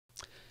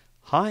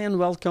Hi and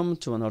welcome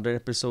to another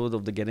episode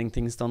of the Getting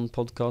Things Done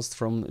podcast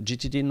from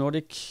GTD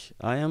Nordic.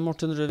 I am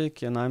Morten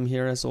and I'm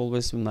here as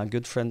always with my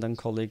good friend and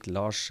colleague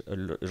Lars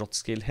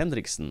Rotskill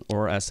Henriksen,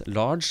 or as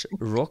Large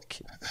Rock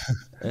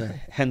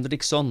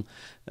Henriksson,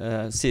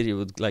 Siri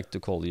would like to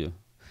call you.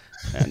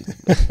 And,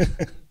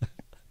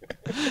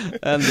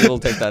 and we will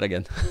take that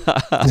again.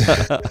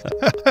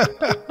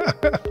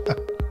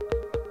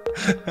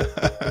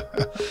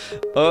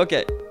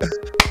 Okay.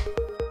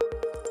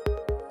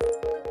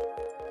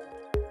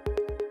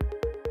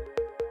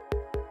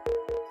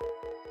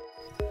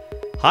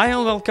 Hi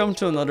and welcome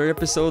to another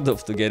episode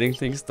of the Getting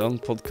Things Done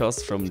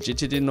podcast from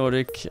GTD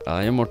Nordic.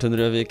 I am Morten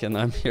Røvik and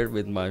I'm here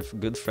with my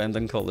good friend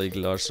and colleague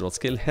Lars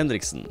Rotskill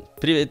Henriksen.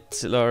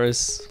 Privet,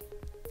 Lars.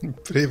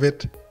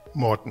 Privet,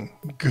 Morten.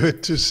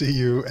 Good to see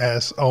you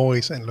as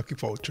always and looking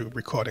forward to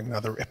recording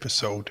another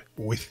episode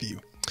with you.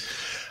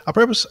 Our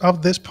purpose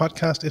of this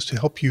podcast is to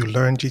help you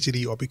learn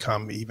GTD or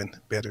become even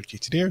better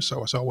GTDers.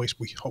 So as always,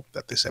 we hope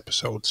that this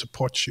episode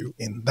supports you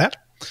in that.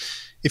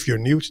 If you're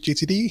new to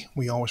GTD,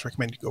 we always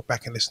recommend you go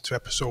back and listen to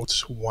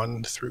episodes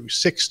 1 through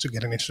 6 to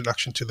get an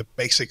introduction to the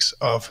basics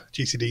of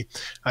GTD.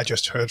 I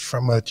just heard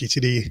from a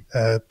GTD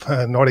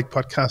Nordic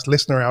podcast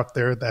listener out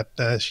there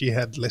that she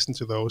had listened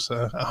to those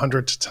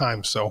 100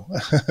 times. So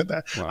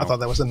wow. I thought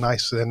that was a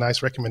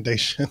nice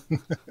recommendation.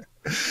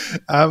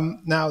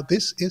 Now,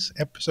 this is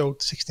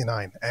episode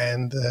 69,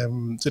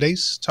 and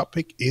today's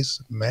topic is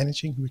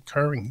managing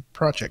recurring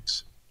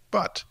projects.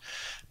 But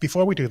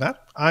before we do that,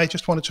 I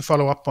just wanted to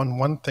follow up on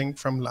one thing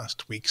from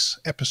last week's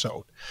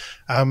episode.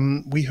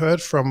 We heard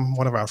from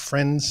one of our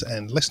friends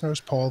and listeners,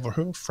 Paul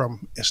Verhoeven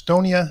from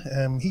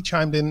Estonia. He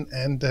chimed in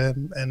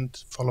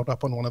and followed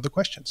up on one of the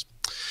questions.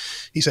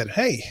 He said,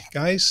 "Hey,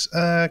 guys,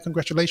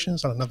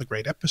 congratulations on another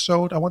great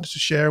episode. I wanted to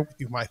share with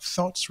you my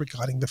thoughts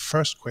regarding the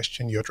first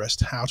question you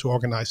addressed, how to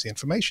organize the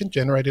information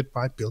generated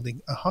by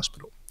building a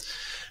hospital.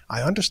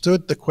 I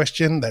understood the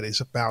question that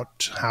is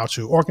about how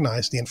to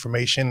organize the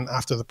information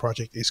after the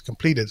project is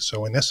completed.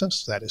 So in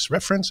essence, that is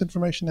reference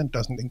information and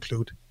doesn't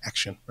include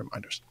action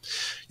reminders.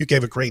 You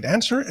gave a great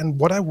answer, and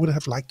what I would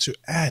have liked to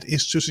add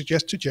is to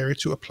suggest to Jerry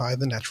to apply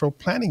the natural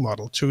planning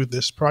model to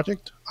this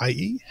project,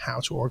 i.e.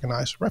 how to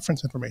organize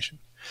reference information.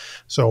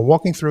 So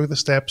walking through the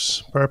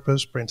steps,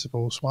 purpose,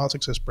 principles, while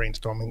success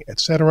brainstorming,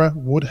 etc.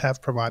 would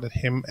have provided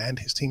him and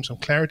his team some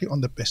clarity on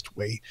the best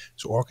way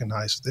to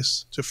organize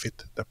this to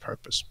fit the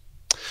purpose."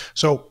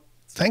 So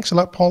thanks a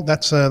lot, Paul.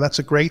 That's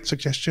a great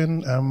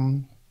suggestion.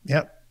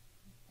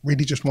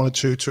 Really just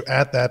wanted to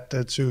add that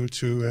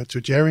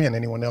to Jerry and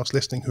anyone else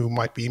listening who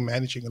might be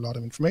managing a lot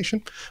of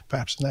information.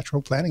 Perhaps the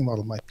natural planning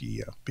model might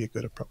be a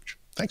good approach.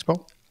 Thanks,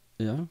 Paul.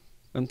 Yeah.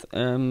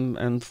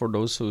 And for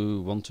those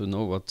who want to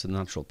know what the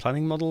natural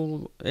planning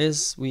model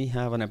is, we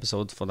have an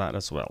episode for that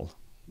as well.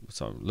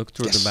 So look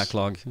through the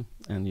backlog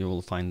and you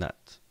will find that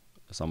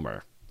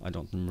somewhere. I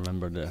don't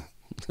remember the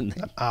name.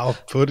 I'll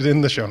put it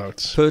in the show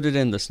notes. Put it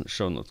in the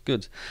show notes.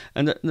 Good.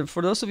 And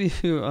for those of you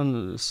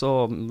who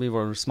saw, we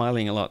were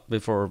smiling a lot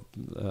before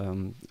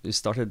we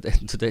started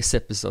today's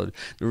episode.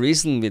 The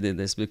reason we did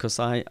this because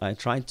I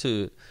tried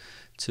to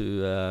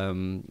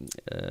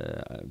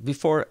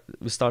before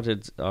we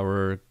started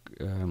our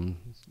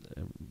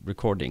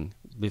recording,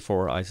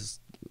 before I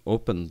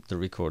opened the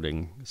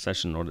recording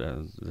session or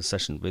the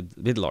session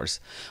with Lars,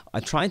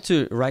 I tried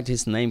to write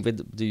his name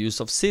with the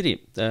use of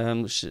Siri,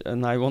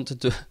 and I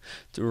wanted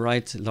to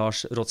write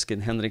Lars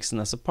Rotskill Henriksen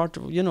as a part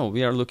of,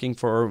 we are looking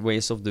for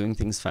ways of doing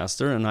things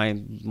faster,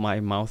 and my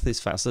mouth is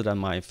faster than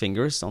my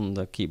fingers on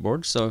the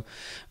keyboard, so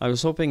I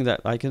was hoping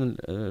that I can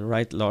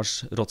write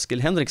Lars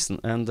Rotskill Henriksen,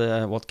 and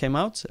what came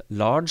out?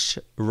 Large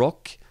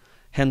Rock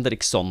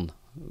Henriksson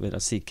with a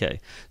CK.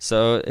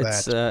 So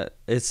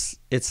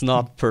it's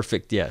not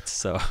perfect yet.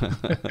 So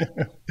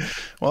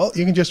well,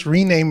 you can just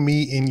rename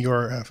me in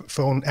your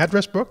phone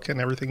address book, and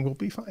everything will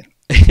be fine.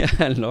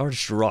 Yeah,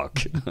 Large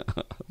Rock.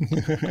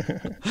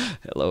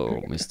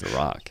 Hello, Mr.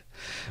 Rock.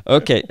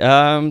 Okay.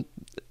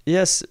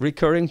 Yes,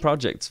 recurring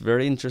projects.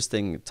 Very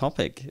interesting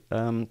topic.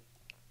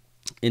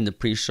 In the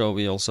pre-show,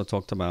 we also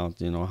talked about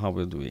how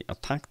would we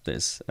attack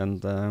this,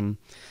 and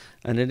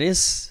it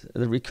is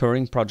the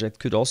recurring project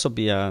could also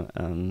be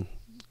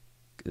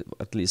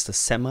at least a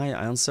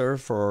semi-answer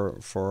for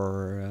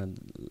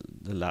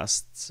the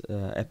last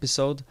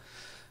episode,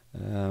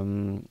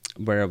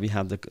 where we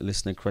had the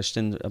listener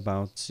question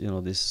about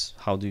this: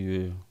 how do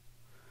you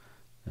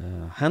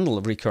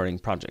handle recurring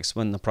projects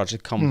when the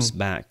project comes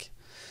back?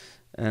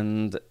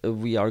 And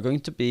we are going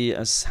to be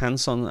as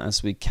hands-on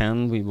as we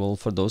can. We will,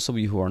 for those of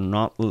you who are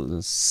not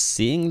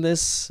seeing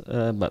this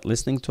but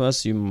listening to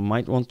us, you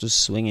might want to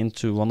swing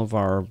into one of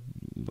our,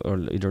 or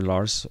either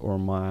Lars or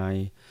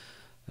my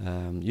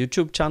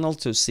YouTube channel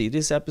to see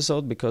this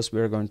episode, because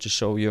we are going to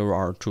show you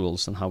our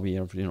tools and how we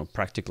are,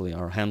 practically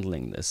are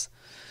handling this.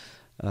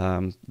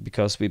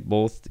 Because we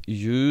both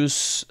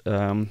use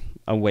a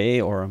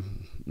way or a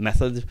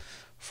method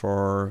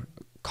for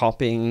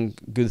copying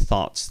good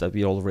thoughts that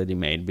we already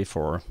made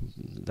before,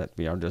 that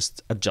we are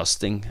just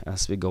adjusting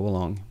as we go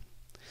along.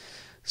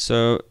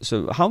 So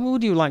how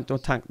would you like to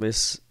attack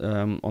this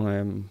on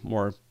a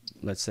more,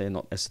 let's say,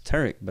 not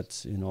esoteric,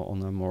 but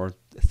on a more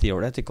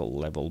theoretical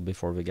level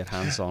before we get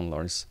hands-on,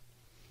 Lars?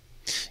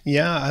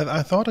 Yeah,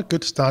 I thought a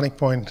good starting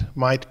point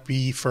might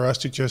be for us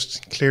to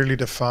just clearly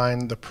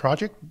define the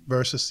project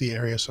versus the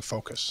areas of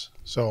focus.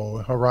 So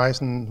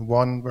Horizon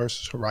 1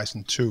 versus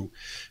Horizon 2,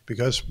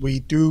 because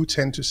we do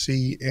tend to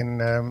see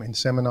in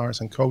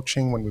seminars and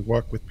coaching when we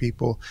work with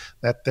people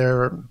that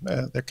there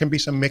can be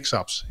some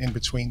mix-ups in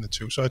between the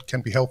two. So it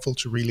can be helpful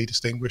to really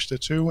distinguish the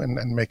two and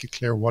make it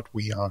clear what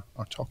we are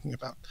talking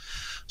about.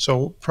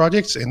 So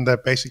projects in the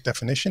basic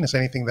definition is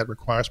anything that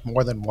requires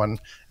more than one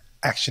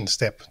action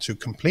step to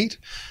complete.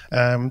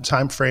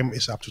 Time frame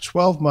is up to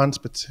 12 months,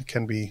 but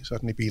can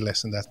certainly be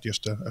less than that,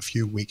 just a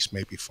few weeks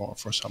maybe for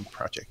some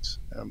projects.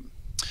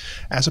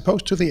 As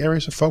opposed to the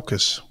areas of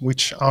focus,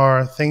 which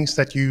are things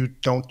that you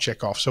don't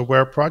check off. So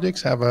where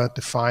projects have a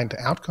defined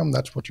outcome,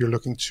 that's what you're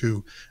looking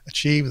to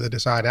achieve, the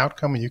desired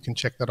outcome, and you can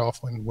check that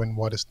off when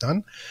what is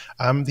done.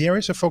 The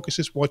areas of focus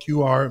is what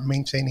you are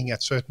maintaining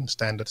at certain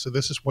standards. So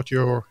this is what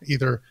you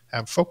either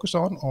have focus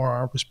on or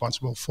are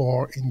responsible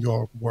for in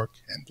your work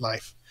and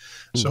life.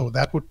 So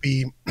that would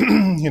be,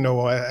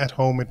 at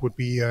home, it would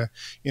be,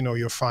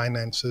 your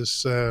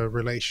finances,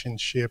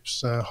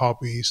 relationships,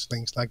 hobbies,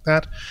 things like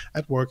that.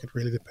 At work, it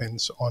really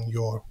depends on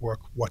your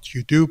work, what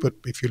you do. But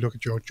if you look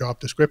at your job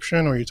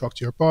description or you talk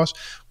to your boss,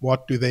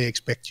 what do they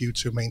expect you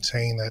to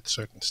maintain at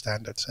certain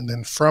standards? And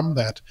then from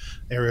that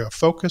area of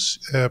focus,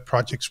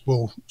 projects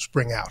will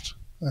spring out.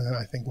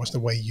 I think was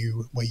the way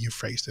you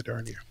phrased it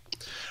earlier.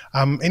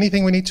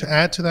 Anything we need to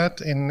add to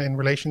that in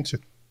relation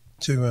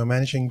to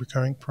managing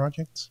recurring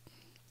projects?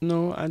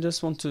 No, I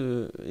just want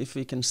to, if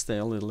we can stay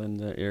a little in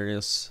the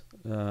areas,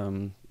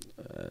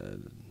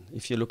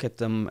 if you look at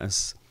them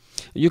as,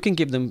 you can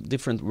give them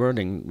different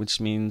wording,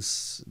 which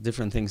means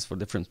different things for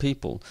different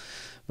people.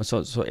 But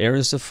so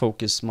areas of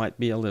focus might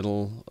be a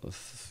little,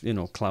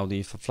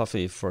 cloudy,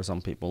 fluffy for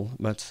some people.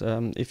 But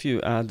if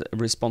you add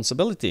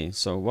responsibility,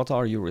 so what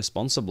are you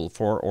responsible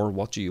for, or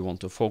what do you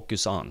want to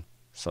focus on?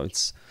 So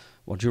it's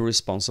what you're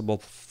responsible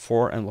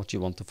for and what you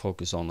want to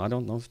focus on. I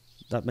don't know if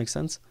that makes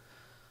sense.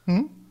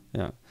 Mm-hmm.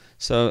 Yeah.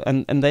 So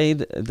and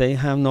they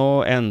have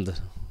no end.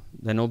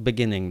 They're no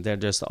beginning. They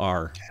just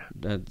are.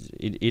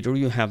 Either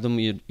you have them,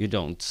 you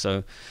don't.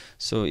 So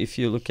if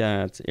you look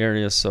at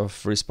areas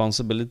of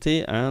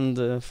responsibility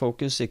and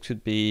focus, it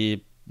could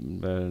be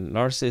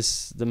Lars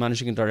is the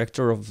managing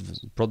director of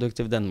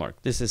Productive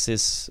Denmark. This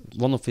is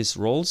one of his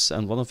roles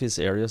and one of his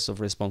areas of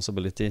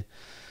responsibility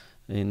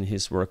in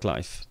his work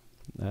life.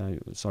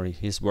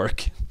 His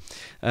work,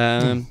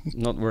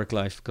 not work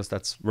life, because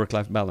that's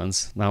work-life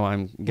balance. Now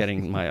I'm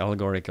getting my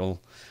allegorical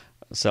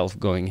self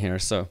going here.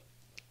 So,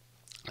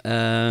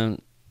 and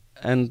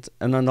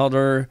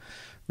another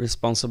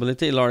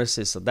responsibility. Lars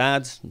is a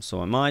dad,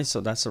 so am I. So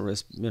that's a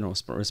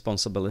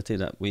responsibility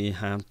that we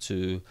have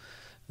to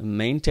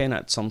maintain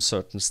at some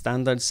certain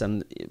standards.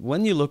 And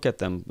when you look at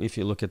them, if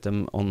you look at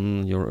them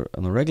on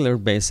a regular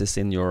basis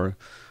in your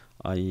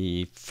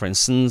for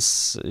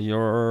instance,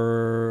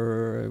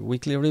 your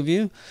weekly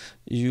review,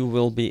 you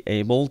will be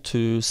able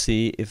to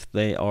see if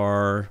they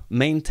are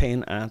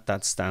maintained at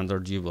that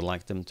standard you would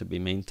like them to be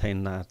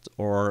maintained at,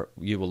 or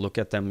you will look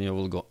at them, you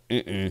will go,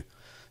 you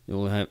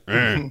will have,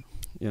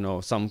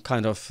 some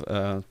kind of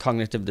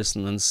cognitive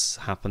dissonance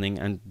happening,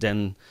 and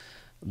then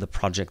the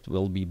project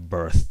will be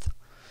birthed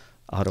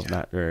out of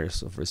that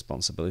areas of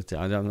responsibility.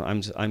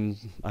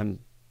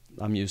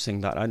 I'm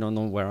using that. I don't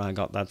know where I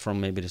got that from.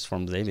 Maybe it's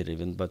from David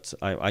even, but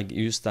I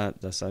use that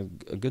as a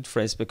good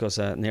phrase, because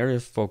an area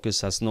of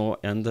focus has no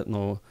end,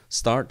 no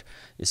start.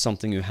 It's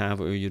something you have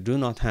or you do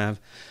not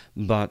have,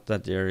 but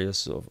that area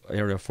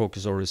of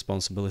focus or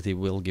responsibility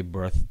will give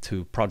birth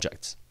to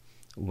projects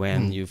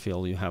when you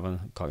feel you have a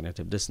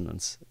cognitive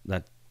dissonance.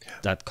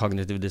 That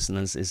cognitive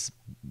dissonance is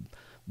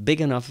big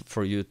enough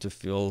for you to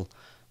feel,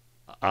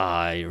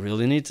 I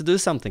really need to do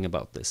something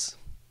about this.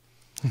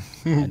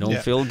 I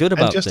don't feel good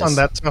about this. And just on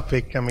that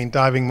topic, I mean,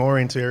 diving more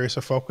into areas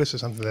of focus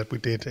is something that we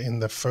did in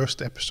the first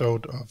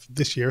episode of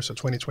this year, so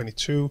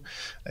 2022,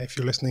 if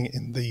you're listening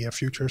in the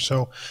future.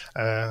 So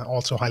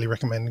also highly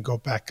recommend go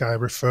back. I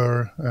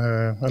refer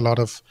a lot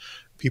of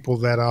people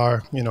that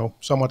are,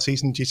 somewhat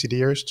seasoned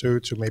GCDers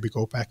to maybe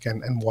go back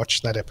and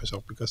watch that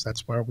episode, because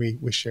that's where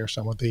we share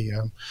some of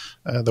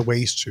the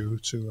ways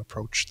to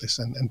approach this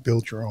and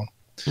build your own.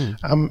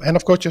 And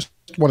of course, just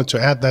wanted to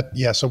add that,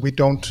 so we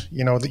don't,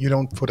 that you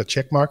don't put a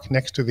check mark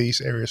next to these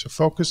areas of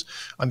focus.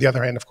 On the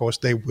other hand, of course,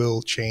 they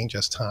will change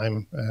as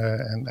time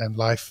and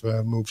life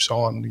moves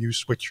on. You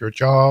switch your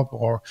job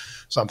or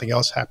something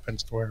else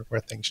happens where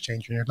things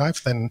change in your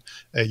life, then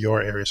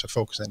your areas of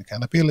focus and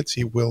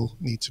accountability will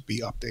need to be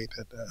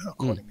updated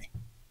accordingly.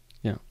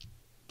 Yeah.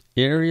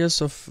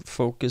 Areas of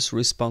focus,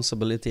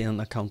 responsibility,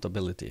 and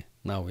accountability.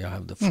 Now we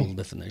have the full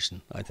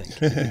definition, I think.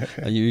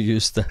 You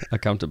used the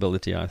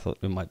accountability. I thought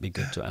it might be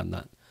good to add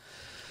that.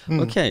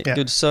 Okay,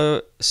 good.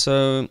 So,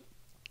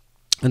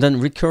 and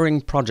then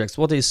recurring projects.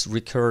 What is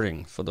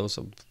recurring for those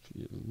of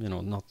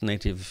not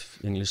native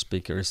English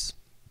speakers?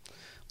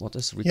 What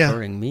does Yeah.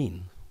 recurring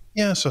mean?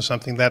 Yeah, so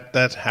something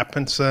that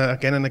happens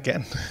again and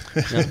again.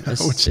 Yeah, I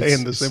would say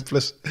in the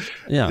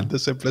yeah,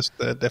 simplest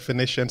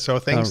definition. So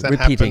things that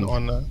happen repeating.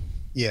 on a,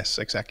 yes,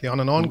 exactly, on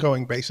an Mm,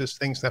 ongoing basis.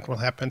 Things that will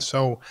happen.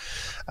 So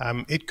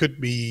it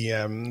could be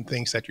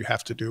things that you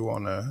have to do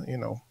on a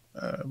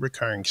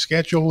recurring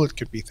schedule. It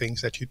could be things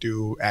that you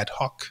do ad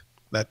hoc.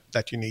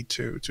 That you need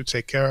to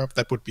take care of.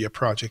 That would be a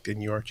project in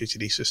your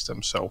GTD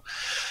system. So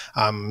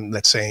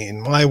let's say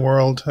in my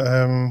world,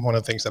 one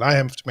of the things that I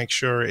have to make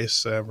sure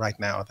is right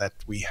now that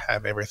we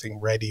have everything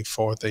ready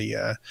for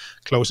the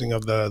closing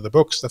of the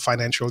books, the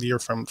financial year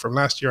from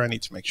last year. I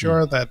need to make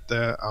sure that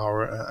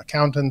our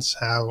accountants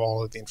have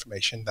all of the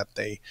information that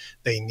they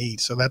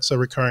need. So that's a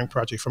recurring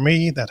project for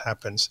me that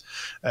happens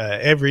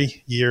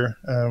every year,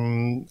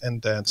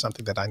 and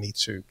something that I need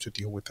to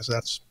deal with. So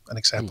that's an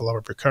example of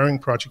a recurring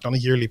project on a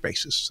yearly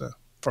basis.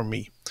 For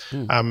me.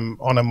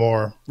 On a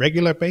more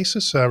regular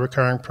basis,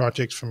 recurring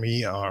projects for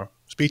me are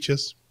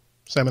speeches,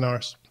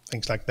 seminars,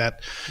 things like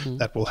that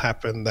that will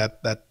happen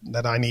that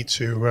I need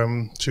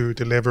to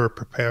deliver,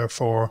 prepare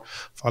for,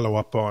 follow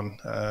up on,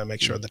 make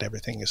sure that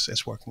everything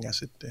is working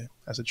as it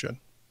should.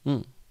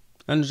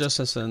 And just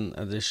as an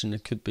addition,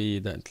 it could be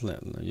that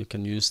you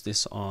can use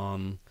this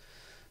on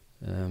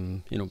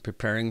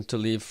preparing to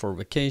leave for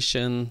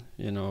vacation,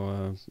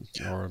 or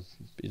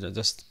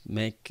just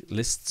make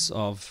lists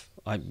of.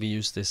 We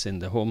use this in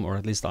the home, or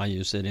at least I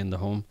use it in the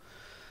home.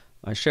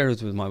 I share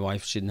it with my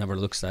wife. She never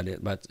looks at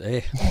it, but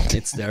hey,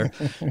 it's there.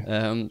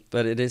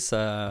 But it is,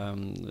 a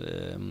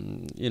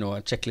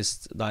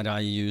checklist that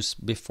I use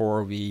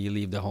before we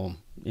leave the home.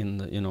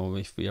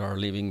 If we are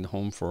leaving the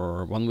home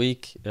for 1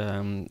 week,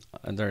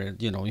 there,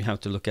 you have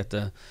to look at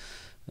the.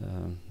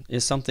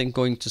 Is something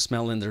going to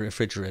smell in the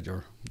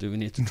refrigerator? Do we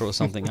need to throw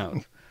something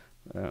out?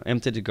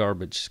 Empty the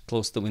garbage.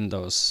 Close the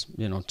windows.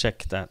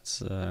 Check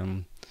that.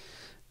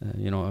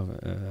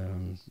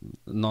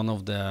 None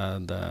of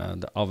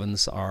the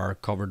ovens are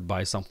covered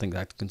by something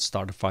that can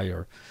start a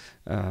fire,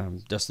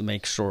 just to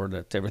make sure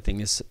that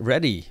everything is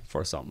ready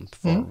for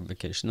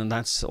vacation. And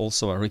that's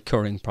also a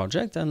recurring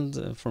project.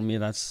 And for me,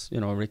 that's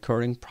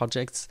recurring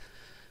projects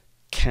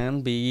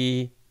can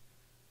be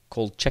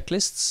called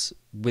checklists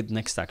with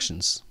next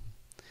actions,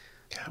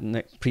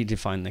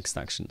 predefined next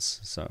actions.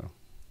 So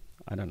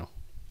I don't know.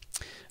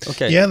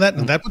 Okay. Yeah,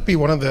 that would be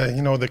one of the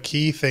the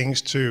key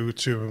things to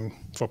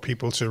for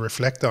people to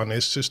reflect on,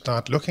 is to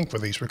start looking for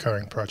these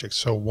recurring projects.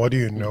 So what do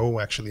you know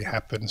actually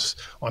happens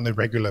on a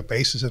regular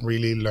basis, and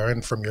really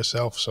learn from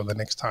yourself. So the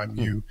next time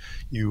you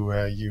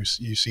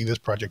see this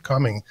project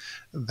coming,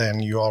 then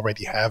you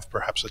already have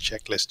perhaps a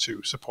checklist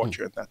to support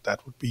you. And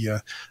that would be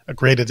a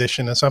great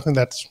addition, and something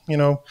that's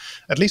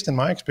at least in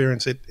my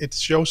experience, it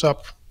shows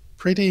up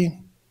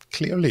pretty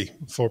clearly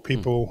for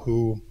people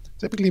who.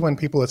 Typically when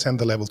people attend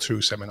the level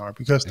 2 seminar,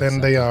 because then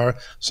they are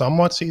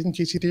somewhat seasoned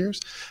GTDers,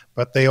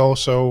 but they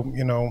also,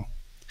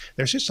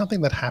 there's just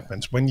something that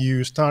happens when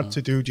you start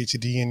to do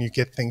GTD and you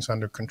get things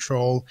under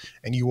control,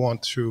 and you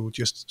want to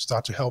just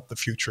start to help the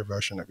future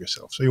version of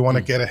yourself. So you want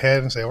to get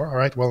ahead and say, all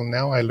right, well,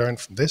 now I learned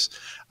from this.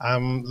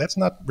 Let's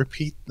not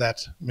repeat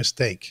that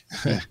mistake.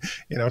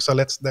 So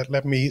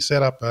let me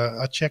set up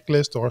a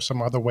checklist or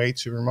some other way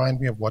to remind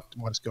me of what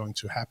is going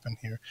to happen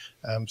here.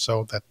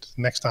 So that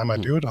next time I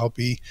do it, I'll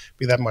be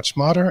that much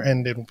smarter,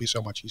 and it will be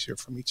so much easier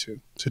for me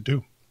to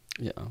do.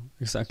 Yeah,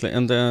 exactly.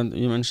 And then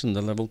you mentioned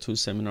the level 2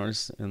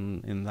 seminars.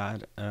 In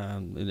that,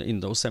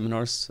 in those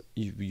seminars,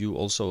 you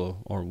also,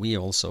 or we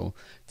also,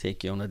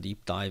 take you on a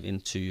deep dive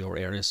into your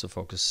areas of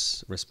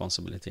focus,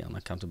 responsibility, and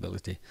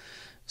accountability,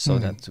 so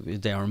that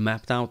they are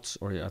mapped out,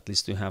 or at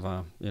least you have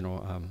a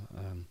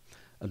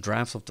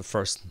draft of the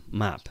first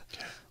map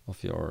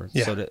of your.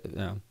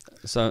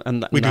 So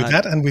and we do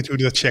that, and we do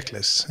the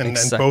checklists, and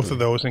both of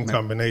those in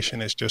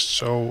combination is just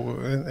so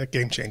a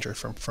game changer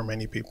for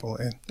many people.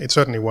 And it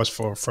certainly was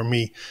for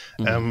me.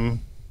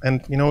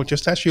 And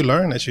just as you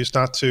learn, as you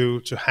start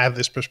to have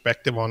this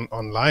perspective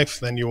on life,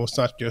 then you will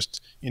start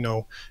just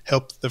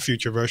help the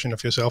future version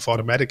of yourself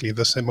automatically.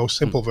 The most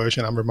simple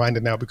version, I'm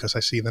reminded now because I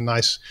see the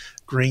nice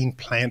green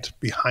plant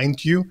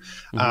behind you.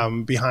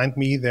 Behind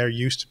me, there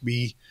used to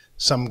be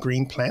some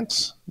green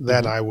plants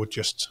that I would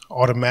just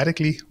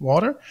automatically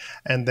water,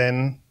 and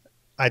then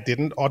I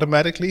didn't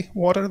automatically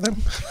water them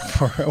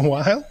for a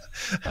while.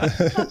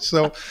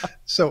 So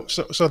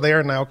they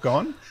are now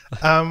gone.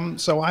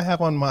 So I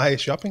have on my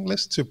shopping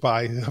list to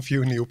buy a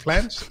few new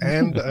plants,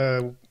 and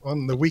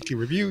on the weekly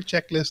review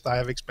checklist, I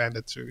have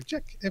expanded to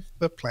check if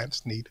the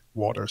plants need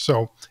water.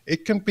 So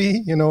it can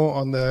be,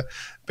 on the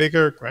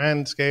bigger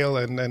grand scale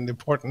and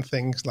important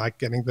things like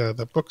getting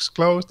the books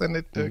closed, and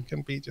it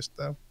can be just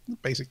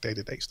basic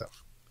day-to-day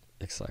stuff.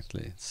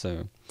 Exactly.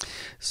 So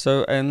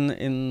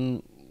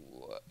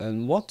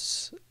and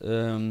what's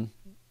that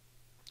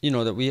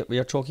we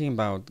are talking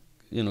about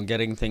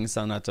getting things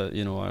done at a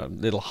a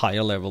little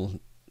higher level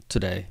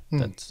today.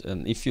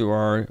 And if you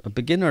are a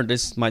beginner,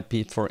 this might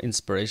be for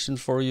inspiration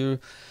for you,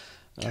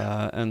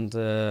 and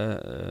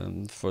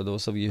for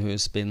those of you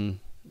who's been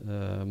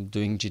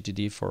doing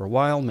GTD for a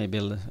while, maybe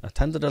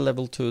attended a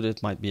level 2.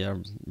 That might be a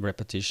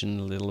repetition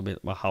a little bit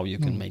about how you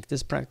can make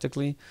this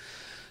practically.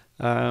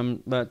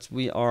 But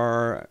we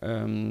are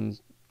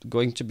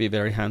going to be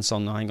very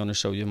hands-on. I'm going to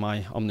show you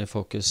my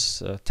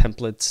Omnifocus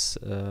templates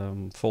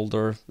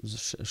folder,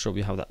 show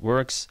you how that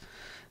works.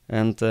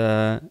 And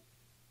the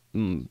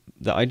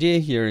idea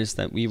here is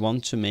that we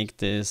want to make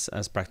this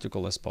as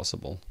practical as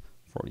possible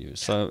for you.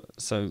 So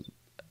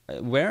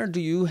where do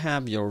you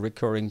have your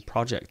recurring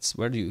projects?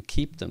 Where do you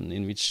keep them?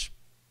 In which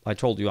I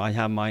told you I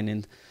have mine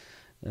in.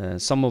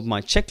 Some of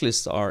my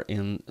checklists are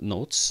in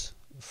Notes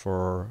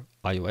for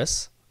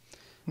iOS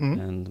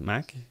and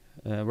Mac.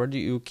 Where do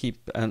you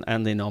keep and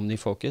in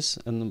Omnifocus?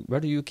 And where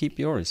do you keep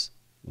yours,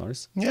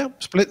 Lars? Yeah,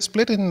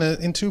 split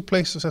in 2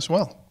 places as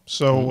well.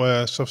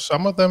 So so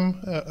some of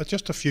them,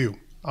 just a few,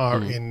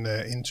 are in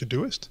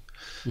Todoist,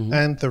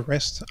 and the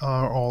rest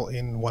are all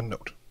in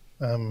OneNote.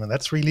 And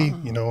that's really,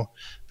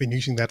 been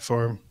using that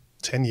for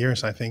 10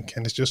 years, I think,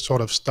 and it's just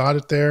sort of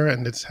started there,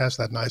 and it has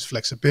that nice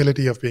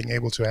flexibility of being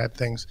able to add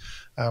things.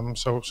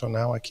 So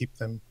now I keep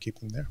them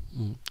there.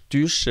 Do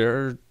you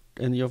share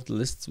any of the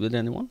lists with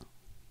anyone?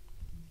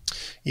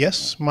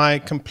 Yes, my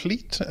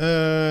complete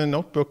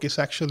notebook is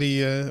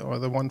actually, or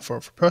the one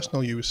for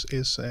personal use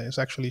is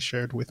actually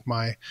shared with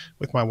my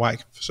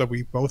wife. So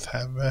we both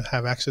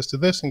have access to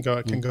this and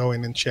can go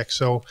in and check.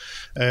 So,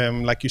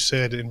 like you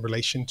said, in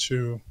relation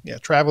to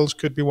travels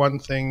could be one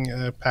thing,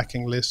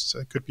 packing lists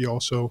could be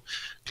also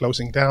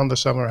closing down the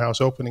summer house,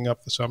 opening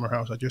up the summer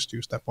house. I just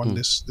used that one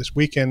this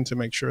weekend to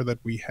make sure that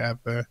we have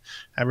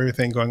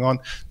everything going on.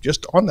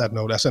 Just on that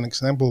note, as an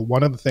example,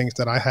 one of the things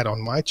that I had on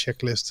my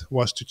checklist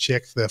was to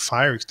check the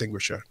fire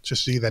extinguisher to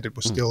see that it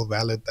was still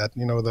valid, that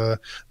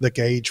the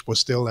gauge was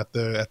still at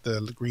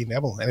the green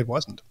level, and it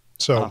wasn't.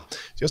 So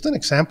just an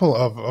example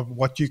of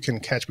what you can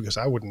catch, because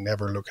I would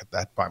never look at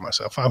that by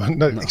myself. I would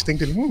not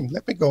instinctively,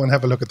 let me go and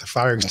have a look at the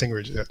fire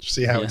extinguisher to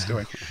see how it's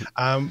doing.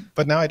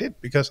 But now I did,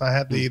 because I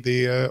had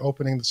the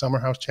opening the summer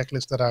house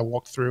checklist that I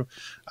walked through,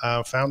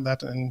 found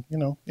that, and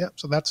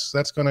so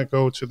that's going to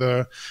go to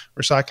the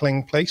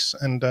recycling place,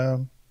 and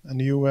a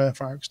new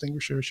fire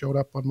extinguisher showed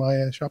up on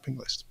my shopping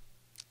list.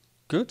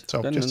 Good.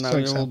 So then now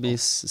you will be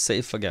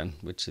safe again,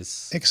 which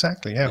is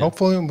exactly. Yeah.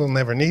 Hopefully we'll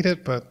never need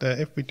it, but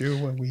if we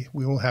do, we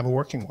will have a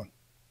working one.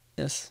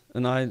 Yes,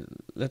 and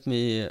let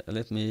me.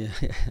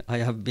 I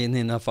have been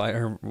in a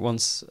fire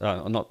once.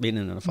 Not been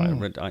in a fire,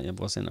 but I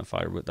was in a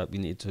fire that we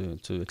need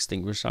to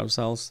extinguish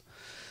ourselves.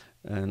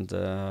 And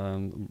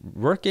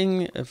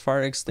working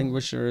fire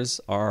extinguishers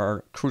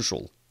are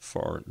crucial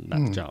for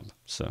that job.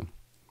 So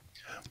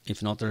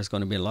if not, there's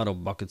going to be a lot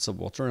of buckets of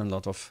water and a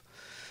lot of,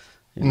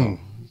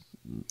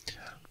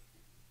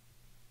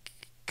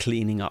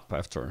 cleaning up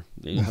after.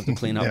 You have to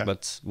clean up,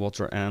 but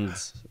water and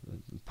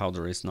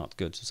powder is not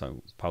good.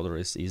 So powder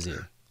is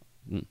easier.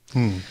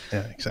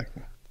 Yeah,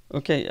 exactly.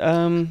 Okay.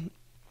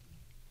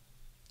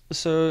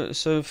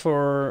 So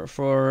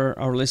for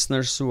our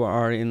listeners who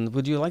are in,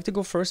 would you like to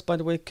go first? By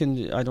the way,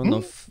 I don't know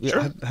if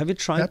sure. Have you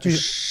tried to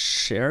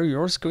share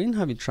your screen?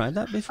 Have you tried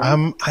that before?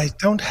 I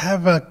don't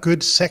have a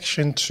good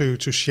section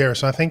to share.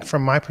 So I think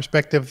from my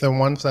perspective, the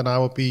ones that I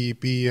will be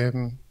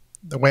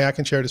the way I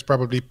can share it is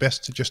probably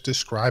best to just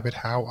describe it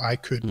how I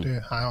could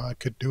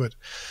do it.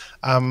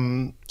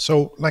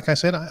 So, like I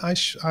said,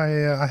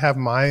 I have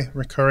my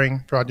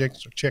recurring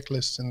projects or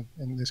checklists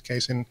in this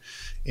case in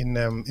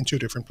 2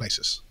 different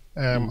places.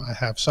 I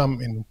have some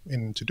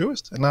in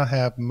Todoist, and I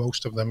have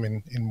most of them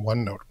in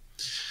OneNote.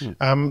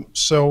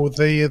 So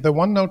the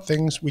OneNote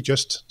things we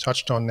just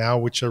touched on now,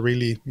 which are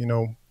really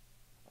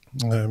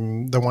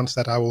the ones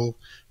that I will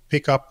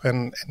pick up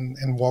and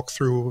walk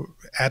through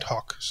ad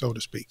hoc, so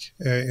to speak,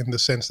 in the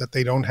sense that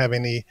they don't have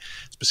any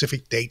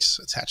specific dates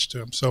attached to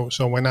them.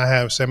 So when I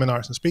have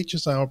seminars and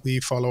speeches, I'll be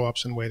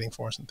follow-ups and waiting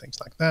for us and things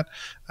like that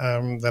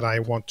that I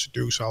want to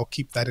do. So I'll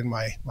keep that in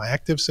my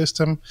active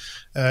system.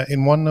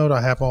 In OneNote,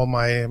 I have all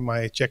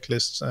my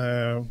checklists.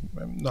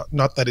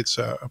 Not that it's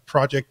a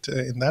project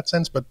in that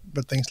sense, but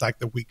things like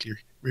the weekly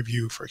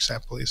review, for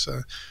example, is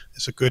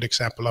a good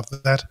example of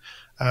that.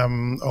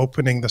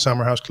 Opening the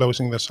summer house,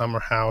 closing the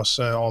summer house,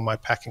 all my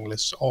packing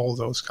lists, all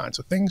those kinds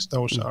of things.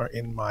 Those are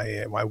in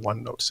my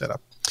OneNote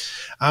setup,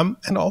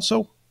 and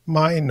also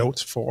my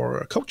notes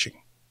for coaching.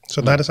 So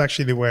that is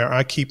actually where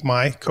I keep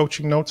my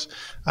coaching notes.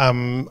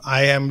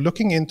 I am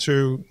looking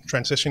into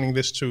transitioning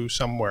this to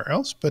somewhere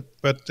else, but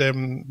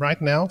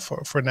right now,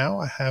 for now,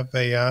 I have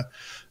a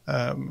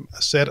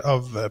set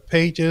of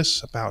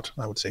pages, about,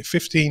 I would say,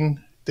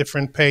 15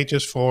 different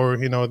pages for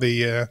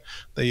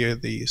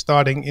the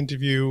starting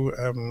interview,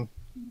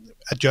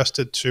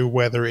 adjusted to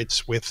whether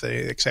it's with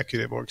a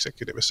executive or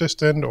executive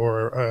assistant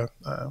or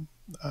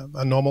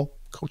a normal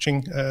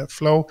coaching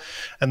flow,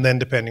 and then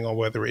depending on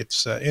whether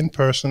it's in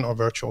person or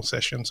virtual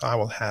sessions, I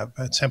will have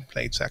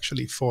templates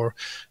actually for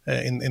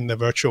in the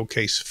virtual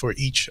case for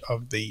each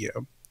of the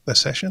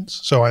sessions.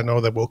 So I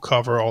know that we'll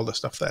cover all the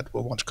stuff that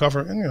we'll want to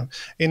cover, and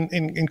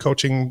in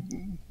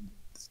coaching,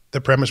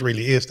 the premise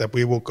really is that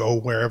we will go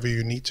wherever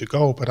you need to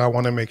go, but I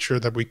want to make sure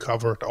that we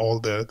covered all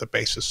the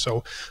bases.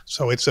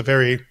 So it's a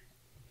very,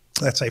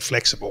 let's say,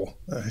 flexible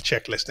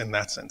checklist in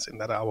that sense, in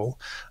that I will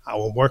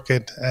work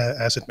it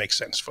as it makes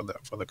sense for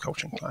the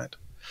coaching client.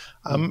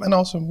 And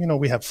also,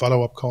 we have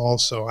follow-up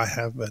calls, so I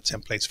have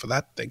templates for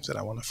that, things that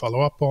I want to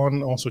follow up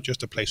on. Also,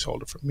 just a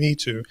placeholder for me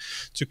to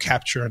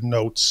capture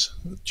notes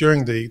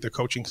during the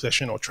coaching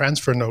session, or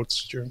transfer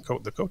notes during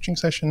the coaching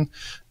session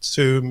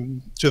to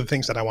the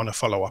things that I want to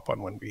follow up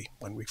on when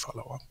we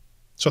follow up.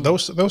 So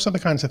those are the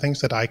kinds of things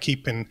that I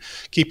keep in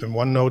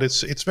OneNote.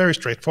 It's very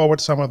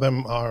straightforward. Some of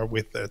them are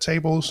with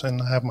tables,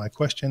 and I have my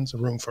questions, a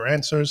room for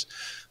answers.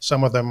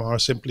 Some of them are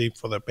simply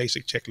for the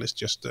basic checklist,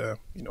 just the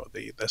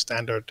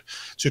standard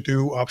to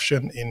do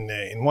option in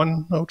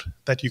OneNote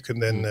that you can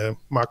then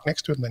mark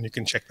next to it, and then you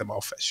can check them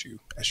off as you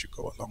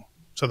go along.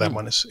 So that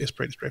one is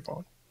pretty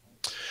straightforward.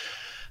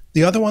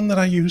 The other one that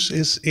I use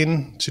is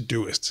in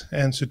Todoist,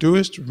 and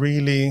Todoist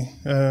really,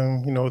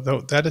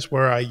 that is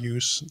where I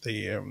use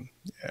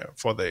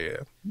for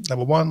the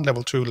level 1,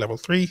 level 2, level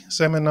 3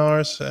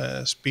 seminars,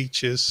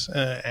 speeches,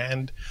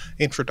 and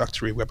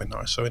introductory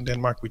webinars. So in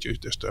Denmark, we do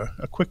just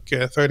a quick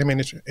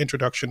 30-minute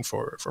introduction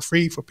for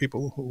free for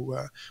people who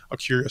are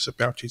curious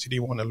about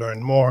GTD, want to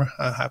learn more.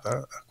 I have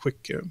a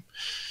quick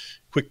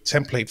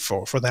template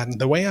for that. And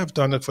the way I've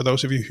done it, for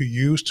those of you who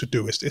use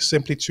Todoist, is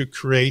simply to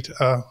create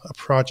a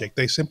project.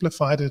 They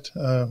simplified it,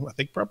 I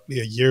think probably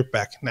a year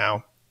back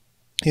now.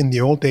 In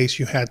the old days,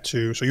 you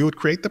would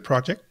create the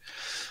project,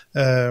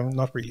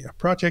 not really a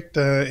project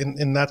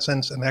in that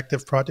sense, an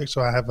active project.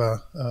 So I have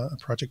a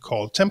project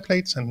called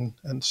templates,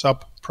 and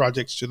sub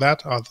projects to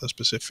that are the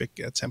specific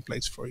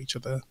templates for each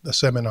of the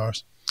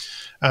seminars.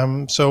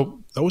 So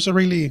those are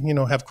really,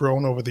 have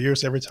grown over the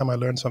years. Every time I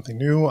learn something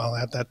new, I'll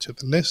add that to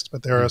the list.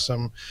 But there are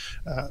some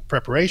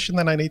preparation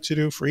that I need to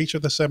do for each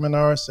of the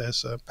seminars.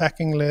 There's a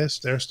packing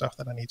list. There's stuff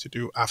that I need to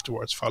do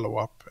afterwards, follow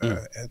up,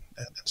 and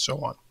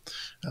so on.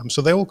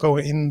 So they will go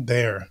in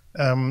there.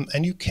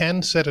 And you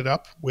can set it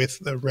up with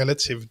the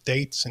relative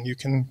dates, and you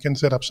can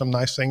set up some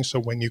nice things. So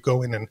when you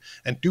go in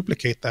and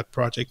duplicate that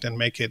project and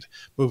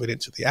move it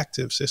into the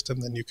active system,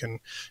 then you can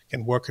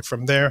work it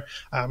from there.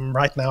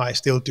 Right now, I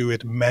still do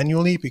it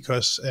manually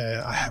because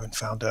I haven't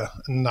found a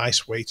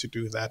nice way to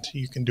do that.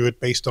 You can do it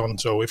based on,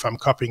 so if I'm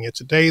copying it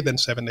today, then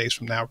 7 days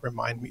from now,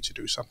 remind me to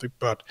do something.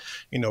 But,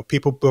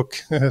 people book,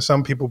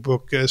 some people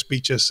book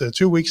speeches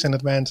 2 weeks in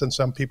advance, and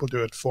some people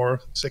do it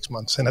 4-6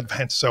 months in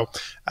advance. So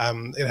I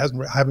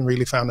haven't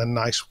really found a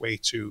nice way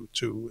to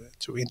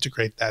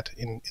integrate that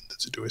in the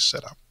Todoist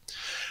setup.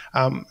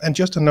 And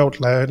just a note,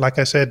 like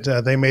I said,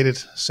 they made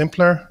it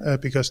simpler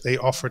because they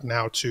offered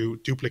now to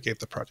duplicate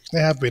the projects. They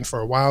have been for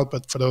a while,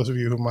 but for those of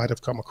you who might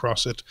have come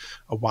across it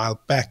a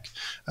while back,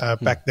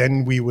 back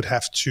then we would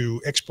have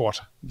to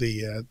export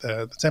the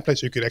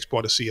templates. You could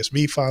export a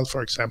CSV file,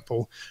 for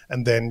example,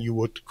 and then you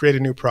would create a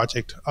new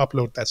project,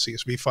 upload that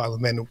CSV file,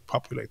 and then it would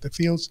populate the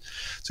fields.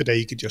 Today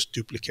you could just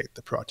duplicate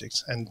the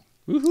projects, and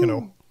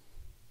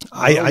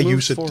I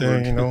use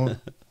it.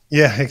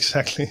 Yeah,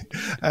 exactly.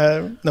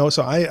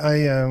 So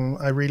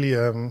I really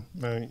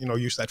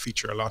use that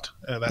feature a lot.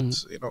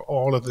 That's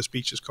all of the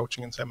speeches,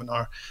 coaching, and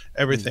seminar,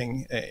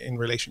 everything in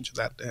relation to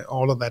that.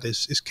 All of that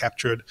is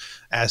captured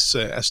as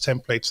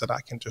templates that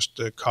I can just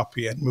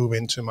copy and move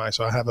into my.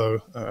 So I have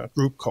a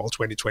group called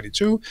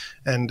 2022,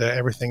 and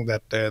everything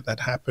that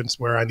happens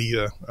where I need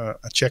a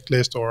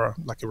checklist or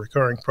like a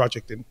recurring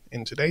project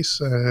in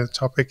today's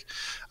topic,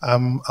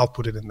 I'll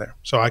put it in there,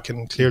 so I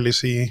can clearly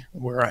see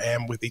where I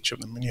am with each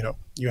of them. And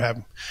you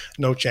have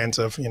no chance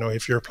of,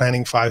 if you're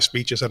planning 5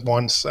 speeches at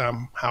once,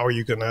 how are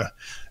you going to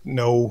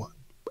know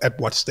at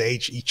what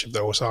stage each of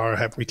those are?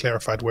 Have we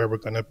clarified where we're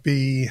going to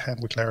be? Have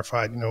we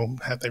clarified,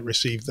 have they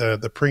received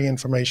the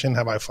pre-information?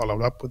 Have I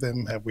followed up with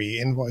them? Have we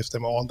invoiced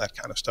them? All that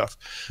kind of stuff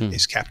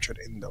is captured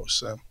in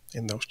those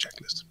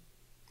checklists.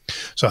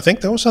 So I think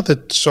those are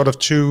the sort of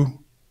 2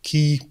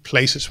 key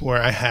places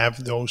where I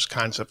have those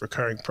kinds of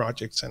recurring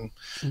projects. And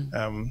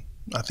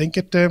I think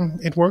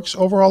it works.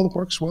 Overall, it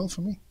works well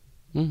for me.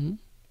 Mm-hmm.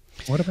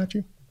 What about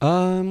you?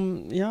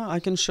 I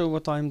can show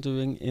what I'm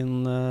doing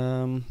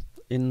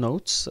in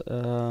Notes,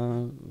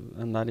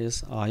 and that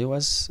is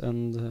iOS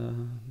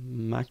and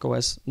Mac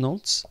OS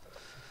Notes.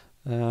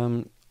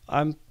 I'm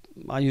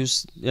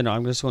just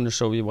going to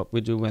show you what we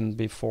do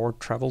before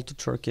travel to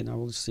Turkey, and I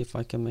will see if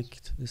I can make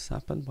this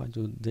happen by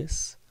doing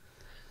this.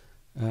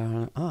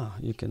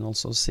 You can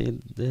also see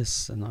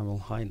this, and I will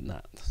hide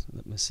that.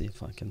 Let me see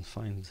if I can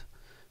find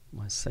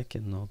my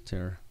second note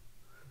here,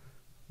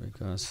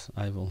 because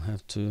I will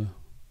have to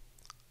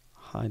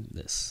hide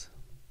this,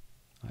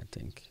 I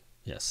think.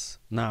 Yes.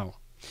 Now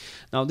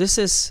this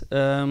is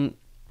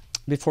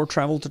before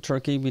travel to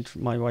Turkey.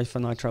 My wife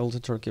and I travel to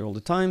Turkey all the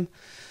time.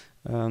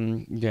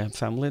 We have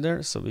family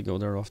there, so we go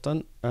there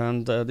often.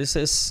 And this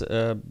is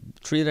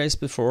 3 days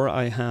before.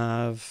 I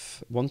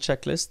have one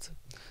checklist,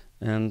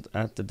 and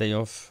at the day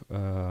of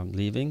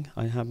leaving,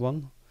 I have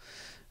one.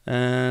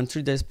 And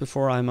 3 days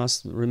before, I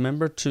must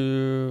remember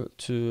to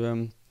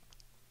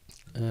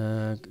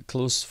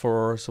close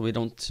so we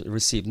don't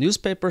receive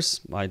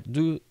newspapers. I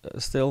do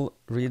still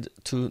read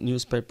 2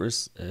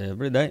 newspapers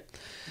every day.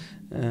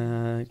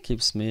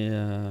 Keeps me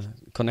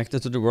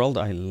connected to the world.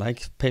 I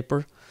like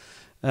paper.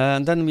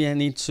 And then we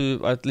need to,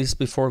 at least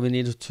before, we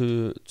needed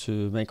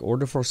to make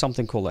order for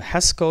something called a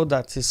hash code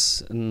that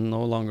is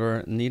no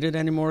longer needed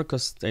anymore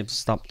because they've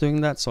stopped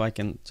doing that, so I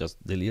can just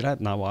delete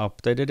that. Now I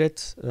updated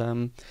it.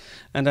 And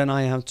then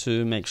I have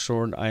to make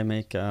sure I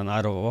make an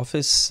out of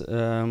office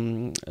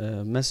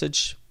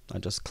message. I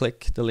just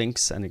click the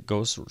links and it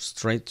goes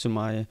straight to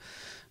my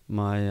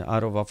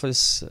out of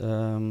office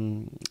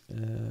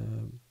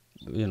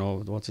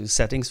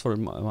settings for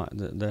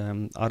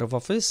the out of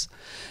office.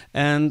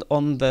 And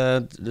on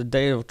the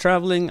day of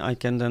traveling, I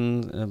can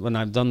then, when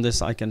I've done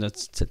this, I can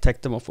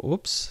detect them off.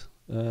 Oops.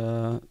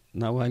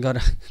 Now I got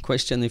a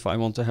question if I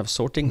want to have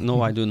sorting.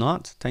 No, I do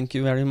not. Thank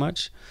you very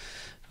much.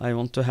 I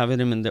want to have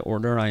them in the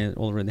order I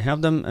already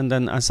have them. And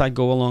then as I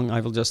go along,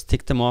 I will just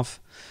tick them off.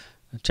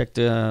 Check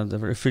the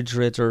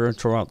refrigerator,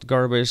 throw out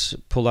garbage,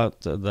 pull out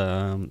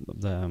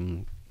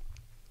the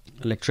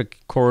electric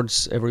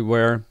cords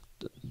everywhere,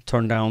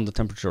 turn down the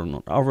temperature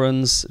on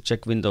ovens,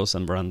 check windows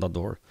and veranda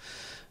door.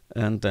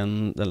 And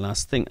then the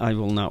last thing I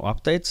will now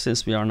update,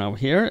 since we are now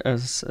here,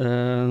 is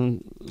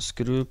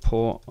skru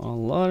på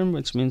alarm,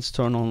 which means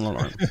turn on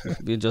alarm.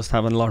 We just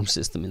have an alarm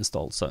system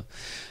installed.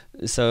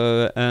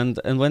 So and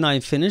when I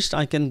finished,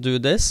 I can do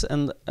this,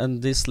 and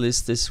this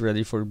list is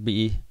ready for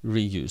be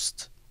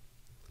reused.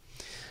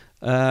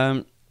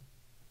 I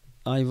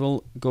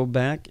will go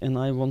back and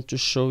I want to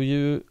show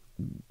you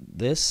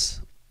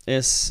this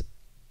is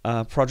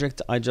a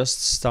project I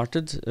just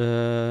started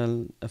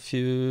a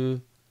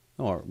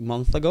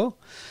month ago,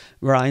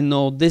 where I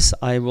know this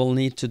I will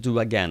need to do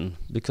again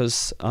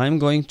because I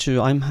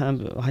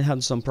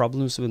had some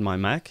problems with my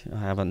Mac. I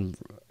have an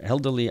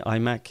elderly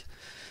iMac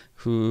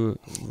who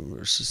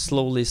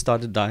slowly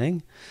started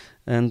dying,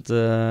 and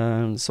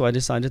so I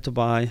decided to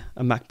buy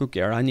a MacBook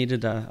Air. I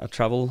needed a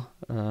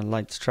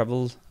light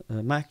travel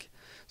Mac,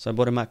 so I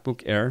bought a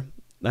MacBook Air.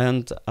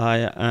 And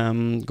I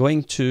am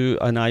going to,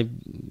 and I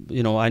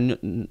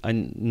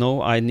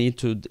know I need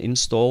to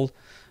install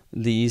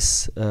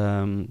these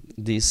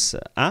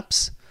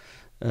apps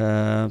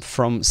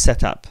from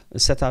Setapp.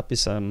 Setapp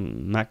is a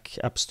Mac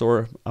app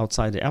store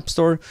outside the App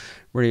Store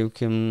where you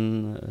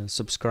can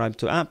subscribe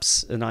to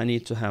apps, and I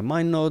need to have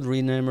OneNote,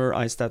 Renamer,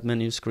 iStat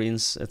menu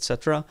screens,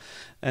 etc.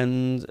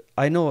 And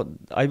I know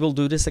I will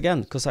do this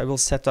again because I will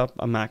set up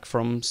a Mac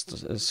from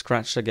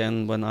scratch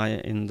again when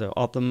in the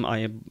autumn.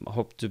 I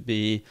hope to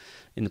be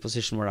in the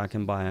position where I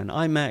can buy an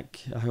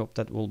iMac. I hope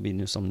that will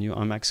be some new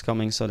iMacs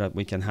coming so that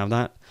we can have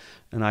that.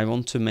 And I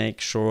want to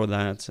make sure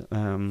that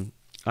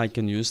I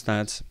can use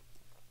that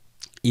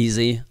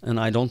easy, and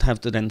I don't have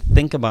to then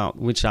think about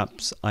which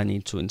apps I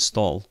need to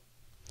install.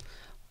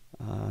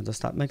 Does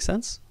that make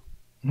sense?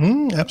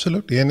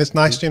 Absolutely, and it's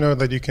nice,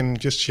 that you can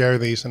just share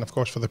these. And of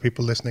course, for the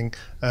people listening,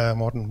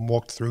 Morten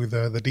walked through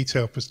the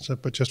detail,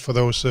 but just for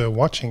those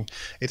watching,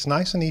 it's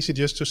nice and easy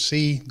just to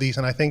see these.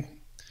 And I think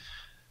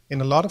in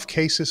a lot of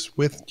cases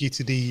with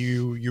GTD,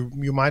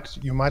 you might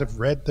have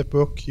read the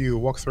book, you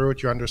walk through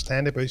it, you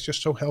understand it, but it's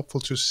just so helpful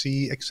to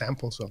see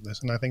examples of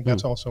this. And I think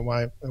that's also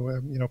why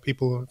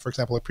people, for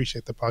example,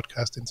 appreciate the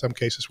podcast in some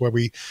cases where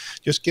we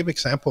just give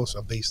examples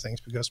of these things,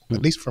 because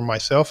at least for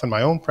myself and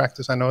my own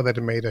practice, I know that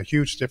it made a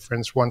huge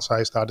difference once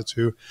I started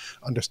to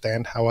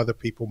understand how other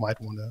people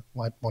might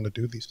want to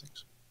do these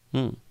things.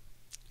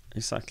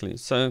 Exactly.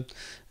 So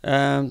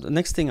the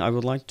next thing I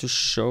would like to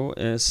show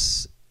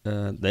is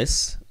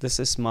this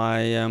is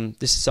my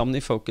this is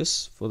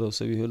Omnifocus. For those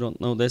of you who don't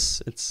know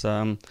this, it's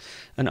an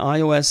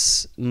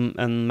iOS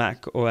and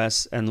Mac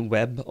OS and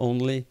web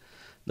only.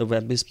 The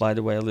web is, by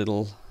the way, a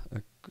little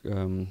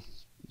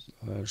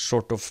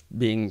short of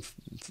being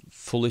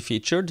fully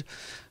featured,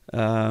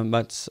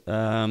 but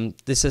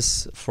this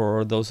is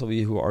for those of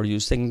you who are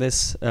using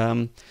this.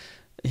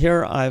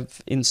 Here I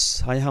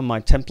have my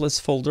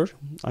templates folder.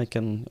 I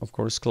can of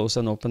course close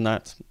and open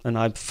that, and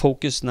I've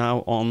focused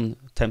now on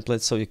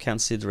templates so you can't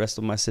see the rest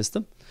of my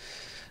system.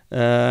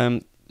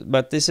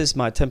 But this is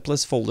my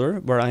templates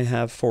folder where I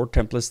have 4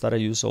 templates that I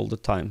use all the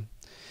time.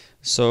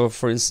 So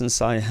for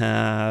instance, I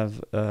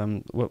have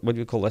what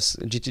we call a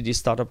GTD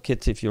startup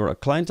kit. If you're a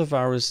client of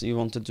ours, you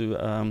want to do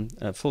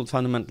full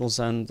fundamentals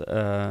and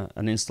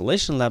an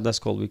installation lab,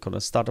 we call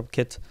a startup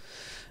kit.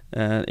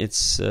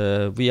 It's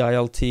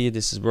VILT.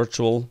 This is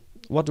virtual.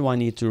 What do I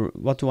need to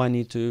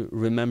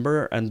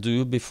remember and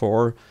do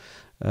before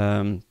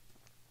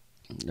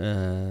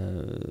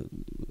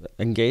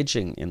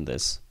engaging in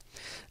this?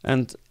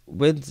 And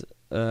with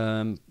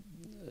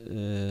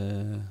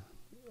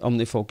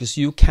Omnifocus,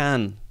 you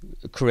can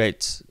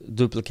create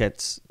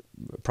duplicate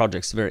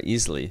projects very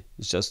easily.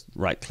 It's just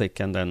right-click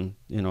and then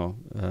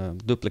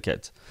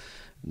duplicate.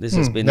 This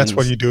has been. That's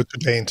what you do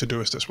today in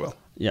Todoist as well.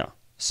 Yeah.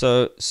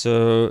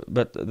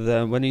 But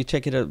when you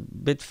take it a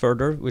bit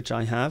further, which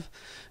I have,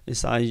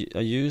 is I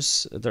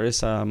use, there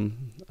is I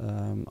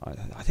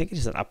think it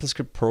is an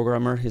AppleScript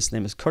programmer. His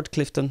name is Kurt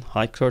Clifton.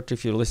 Hi Kurt,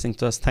 if you're listening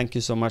to us, thank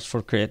you so much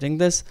for creating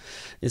this.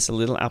 It's a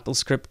little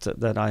AppleScript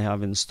that I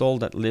have installed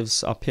that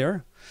lives up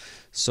here.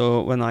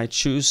 So when I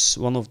choose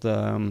one of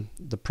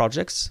the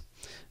projects,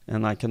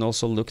 and I can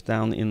also look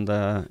down in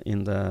the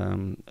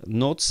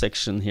notes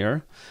section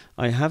here,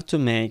 I have to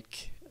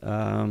make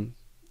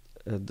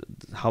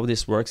how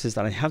this works is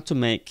that I have to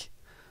make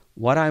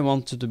what I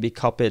want to be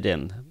copied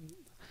in.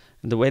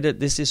 And the way that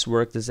this is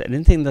worked is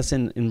anything that's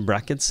in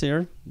brackets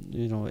here,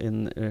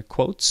 in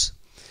quotes,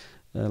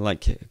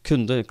 like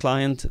kunde,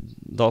 client,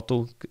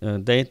 dato,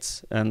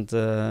 date, and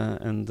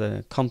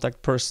the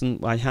contact person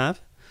I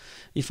have.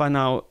 If I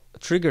now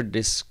trigger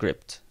this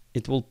script,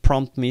 it will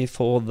prompt me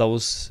for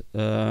those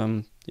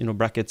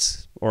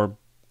brackets or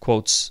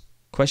quotes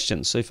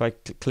questions. So if I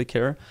click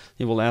here,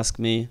 it will ask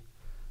me,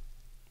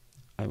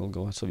 I will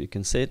go so you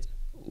can see it,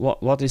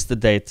 what is the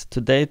date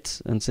to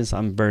date, and since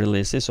I'm very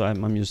lazy, so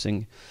I'm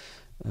using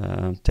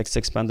text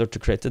expander to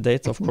create the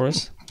date, of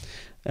course.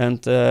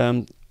 And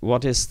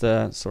what's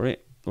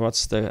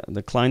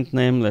the client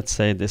name? Let's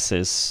say this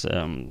is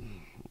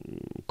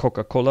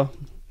Coca-Cola.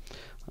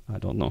 I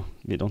don't know,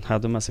 we don't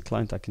have them as a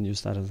client. I can use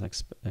that as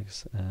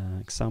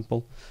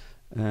example.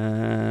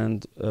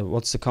 And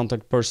what's the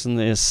contact person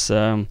is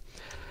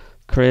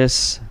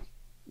Chris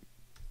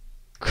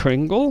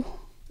Kringle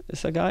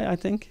is a guy, I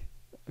think.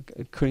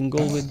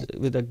 Kringle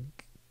with a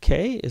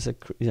K is a,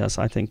 yes,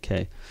 I think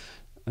K.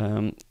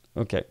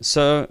 Okay,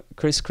 so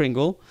Chris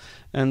Kringle.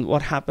 And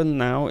what happened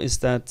now is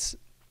that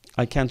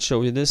I can't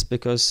show you this,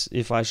 because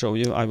if I show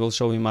you, I will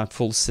show you my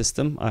full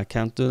system. I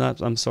can't do that,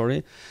 I'm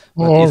sorry.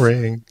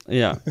 Boring.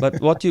 Yeah,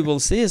 but what you will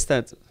see is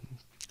that,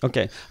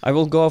 okay, I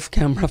will go off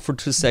camera for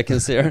 2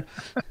 seconds here,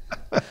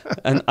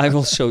 and I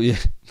will show you.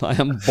 I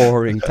am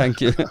boring,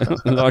 thank you,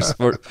 Lars,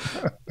 for...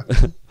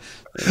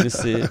 Let me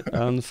see,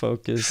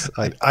 unfocus.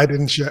 I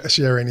didn't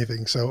share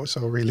anything, so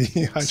really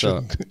I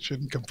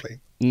shouldn't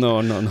complain. No.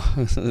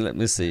 Let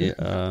me see,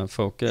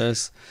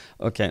 focus.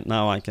 Okay,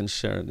 now I can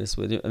share this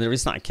with you. And the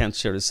reason I can't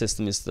share the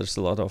system is there's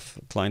a lot of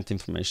client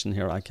information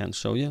here I can't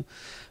show you.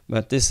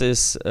 But this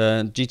is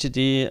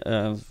GTD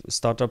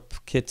startup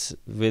kit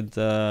with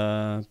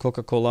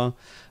Coca-Cola,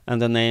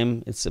 and the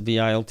name, it's a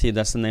VILT,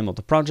 that's the name of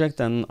the project,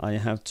 and I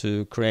have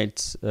to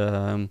create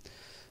a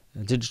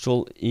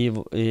digital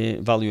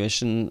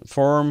evaluation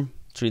form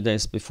 3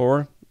 days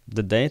before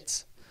the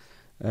date.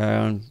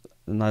 Now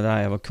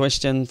I have a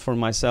question for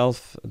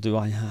myself.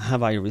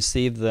 Have I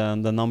received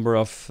the number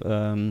of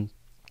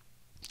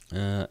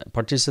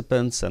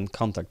participants and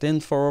contact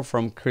info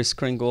from Chris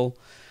Kringle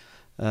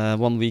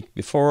 1 week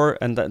before?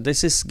 And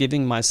this is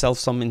giving myself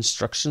some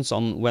instructions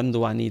on when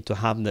do I need to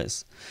have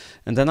this.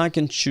 And then I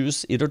can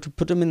choose either to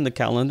put them in the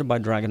calendar by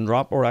drag and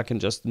drop, or I can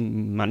just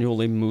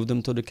manually move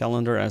them to the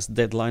calendar as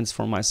deadlines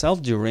for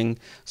myself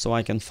so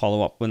I can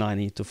follow up when I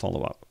need to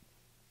follow up.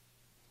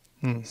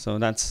 So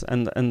that's,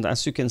 and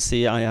as you can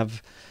see, I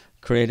have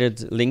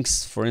created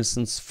links, for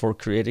instance, for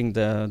creating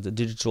the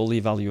digital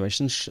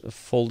evaluation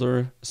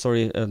folder,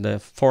 the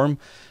form,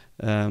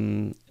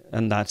 and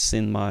that's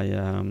in my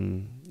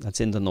that's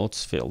in the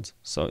notes field.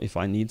 So if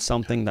I need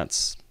something,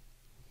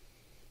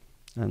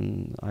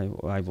 and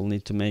I will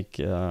need to make,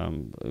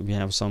 we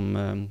have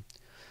some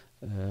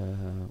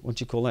what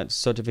do you call that,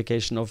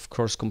 certification of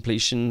course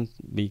completion.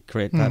 We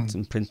create that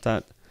and print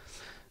that.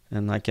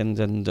 And I can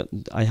then,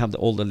 I have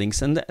all the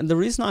links. And the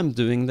reason I'm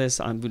doing this,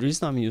 the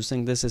reason I'm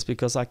using this is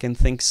because I can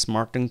think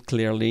smart and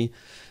clearly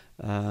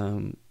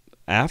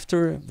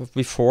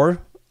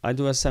before I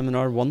do a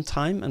seminar one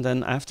time, and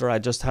then after I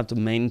just have to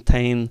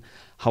maintain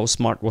how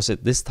smart was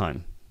it this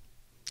time.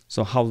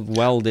 So how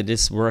well did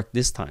this work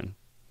this time?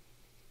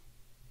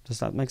 Does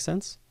that make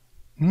sense?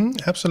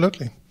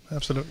 Absolutely,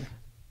 absolutely.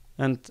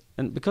 And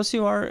because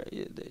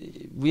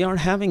we are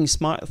having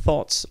smart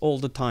thoughts all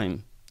the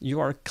time. You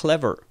are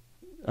clever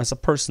as a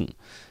person,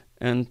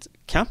 and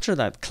capture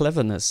that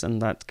cleverness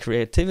and that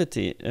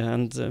creativity,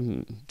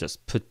 and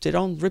just put it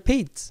on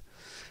repeat,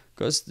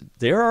 because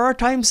there are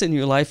times in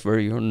your life where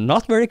you're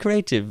not very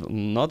creative,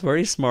 not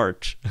very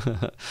smart.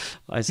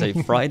 I say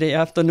Friday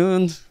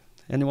afternoon,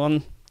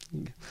 anyone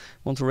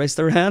want to raise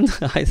their hand?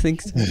 I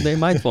think they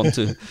might want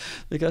to,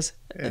 because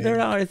there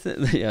are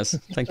yes,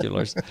 thank you,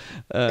 Lars.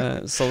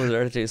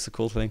 Solidarity is a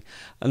cool thing.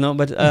 No,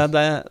 but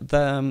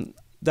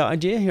the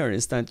idea here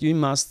is that you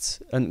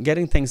must, and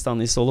getting things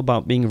done is all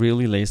about being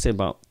really lazy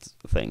about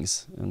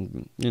things.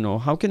 And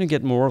how can you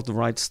get more of the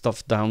right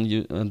stuff done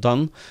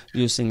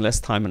using less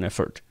time and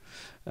effort?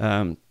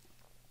 And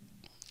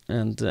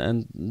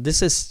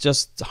this is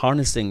just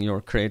harnessing your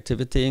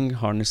creativity,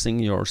 harnessing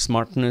your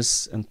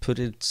smartness, and put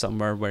it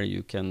somewhere where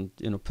you can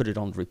put it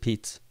on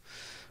repeat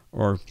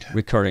or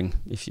recurring,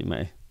 if you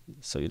may.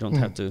 so you don't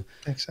have to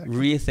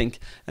rethink.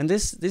 And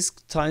this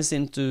ties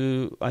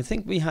into, I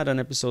think we had an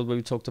episode where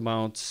we talked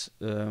about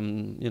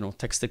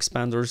text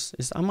expanders.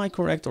 Am I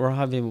correct, or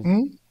have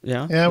you?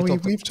 Yeah,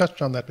 we've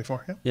touched on that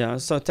before. Yeah.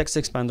 So text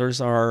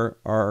expanders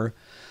are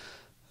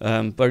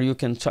where you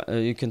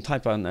can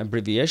type an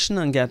abbreviation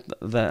and get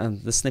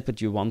the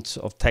snippet you want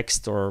of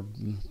text or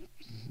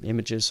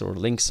images or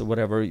links or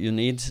whatever you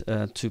need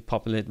to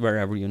populate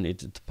wherever you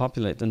need it to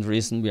populate. And the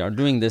reason we are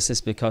doing this is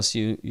because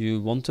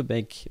you want to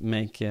make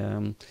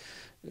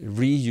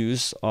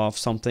reuse of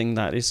something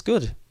that is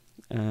good.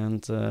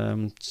 And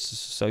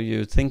so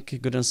you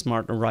think good and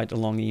smart and write a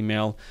long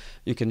email.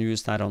 You can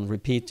use that on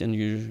repeat, and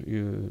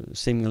you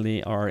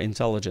seemingly are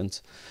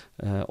intelligent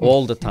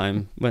all the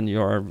time when you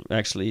are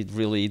actually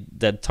really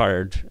dead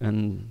tired.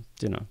 And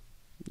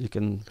you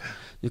can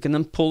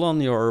then pull on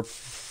your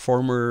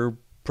former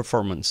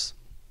performance.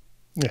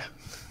 Yeah.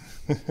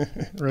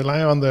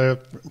 Rely on the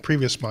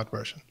previous smart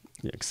version.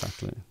 Yeah,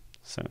 exactly.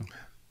 So.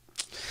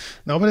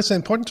 No, but it's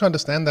important to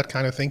understand that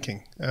kind of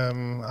thinking.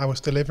 I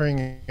was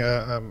delivering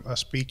a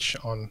speech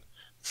on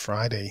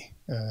Friday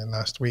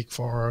last week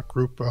for a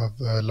group of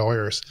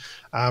lawyers.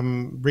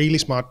 Really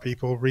smart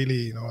people,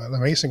 really, an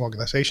amazing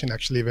organization,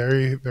 actually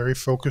very, very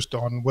focused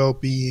on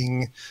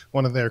well-being.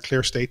 One of their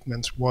clear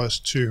statements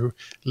was to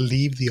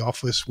leave the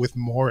office with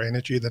more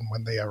energy than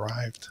when they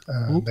arrived.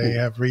 They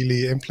have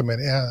really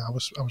implemented. Yeah, I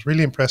was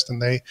really impressed,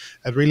 and they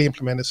had really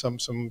implemented some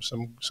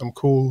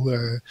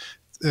cool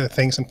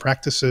things and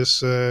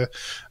practices,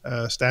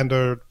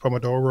 standard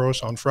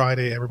Pomodoros on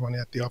Friday, everyone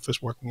at the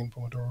office working in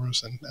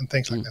Pomodoros and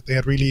things like that. They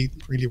had really,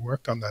 really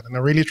worked on that. And I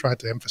really tried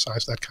to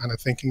emphasize that kind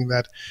of thinking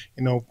that,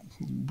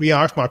 we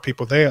are smart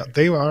people.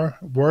 They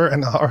were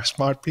and are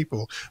smart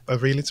people, but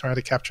really try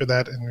to capture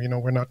that. And,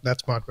 we're not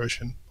that smart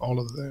version all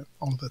of the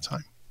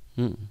time.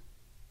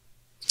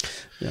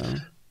 Yeah.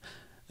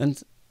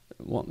 And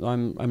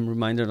I'm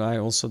reminded I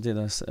also did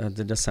a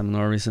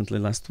seminar recently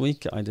last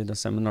week. I did a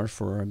seminar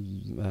for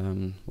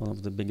one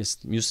of the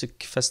biggest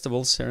music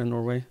festivals here in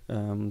Norway.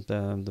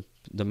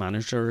 The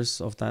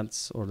managers of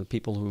that, or the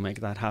people who make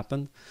that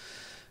happen.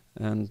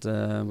 And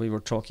we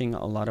were talking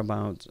a lot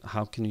about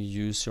how can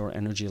you use your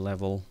energy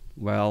level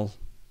well.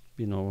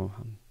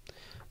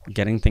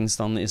 Getting things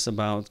done is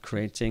about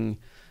creating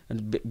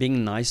and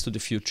being nice to the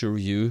future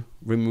you.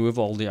 Remove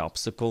all the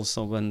obstacles,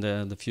 so when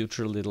the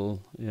future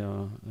little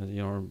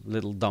your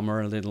little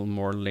dumber, a little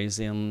more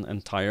lazy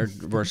and tired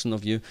version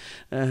of you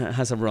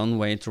has a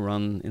runway to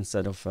run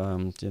instead of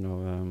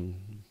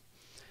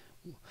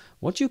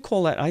what do you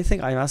call that? I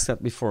think I asked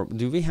that before.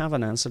 Do we have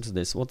an answer to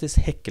this? What is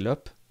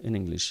hekkeløp in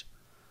English?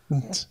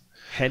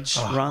 Hedge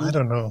run? I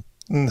don't know.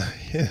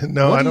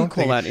 No, I don't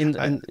call that.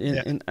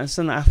 As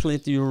an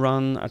athlete, you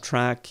run a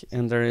track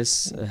and there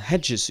is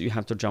hedges you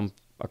have to jump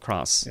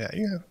across. Yeah.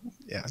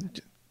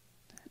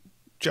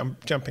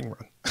 Jumping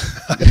run.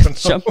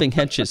 Jumping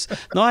hedges.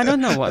 No, I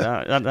don't know what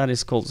that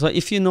is called. So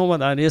if you know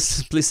what that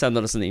is, please send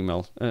us an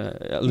email.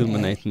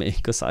 Illuminate me,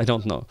 because I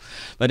don't know.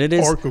 But it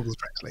is. Or Google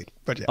Translate.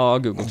 But yeah. Or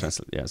Google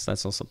Translate. Yes,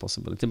 that's also a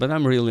possibility. But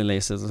I'm really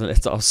lazy, so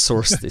let's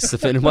outsource this.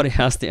 If anybody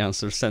has the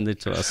answer, send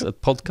it to us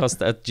at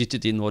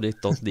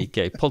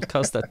podcast@gtdnordic.dk.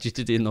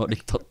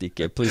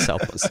 Podcast@gtdnordic.dk. Please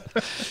help us.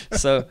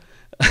 So.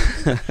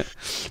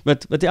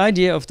 but the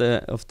idea of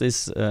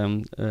this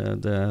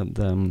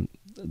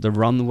the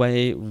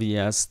runway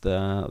vs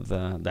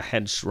the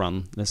hedge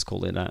run, let's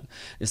call it that,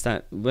 is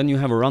that when you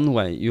have a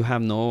runway, you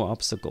have no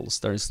obstacles.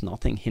 There is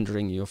nothing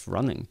hindering you of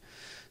running.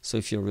 So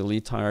if you're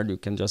really tired, you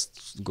can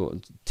just go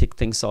tick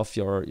things off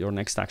your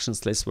next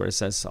actions list where it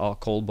says, I'll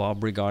call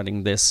Bob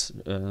regarding this,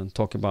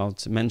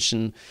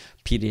 mention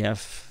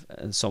PDF,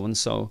 and so and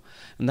so.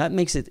 And that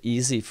makes it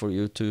easy for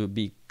you to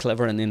be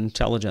clever and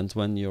intelligent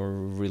when you're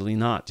really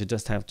not. You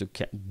just have to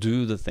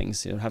do the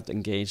things. You have to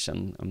engage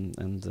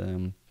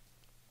and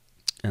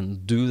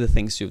do the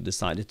things you've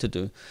decided to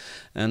do,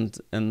 and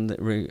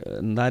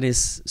that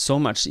is so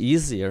much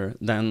easier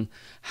than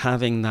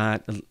having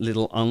that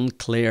little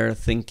unclear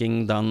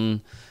thinking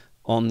done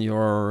on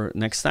your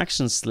next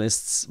actions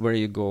lists where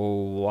you go,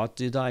 what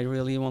did I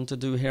really want to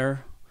do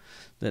here?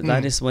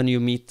 That is when you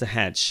meet the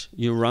hedge.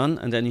 You run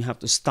and then you have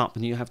to stop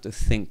and you have to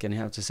think and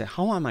you have to say,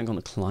 how am I going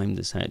to climb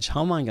this hedge?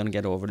 How am I going to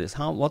get over this?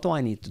 What do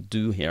I need to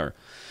do here?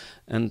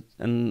 And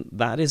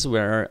that is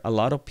where a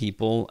lot of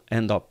people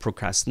end up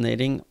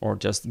procrastinating or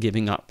just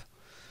giving up.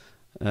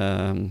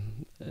 You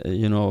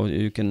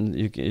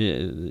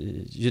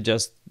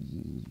just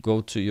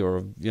go to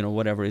your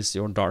whatever is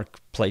your dark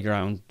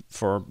playground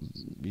for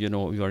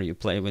where you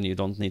play when you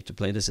don't need to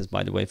play. This is,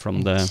 by the way,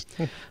 from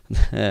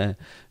the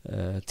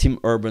Tim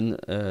Urban.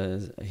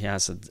 He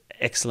has an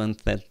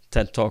excellent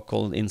TED talk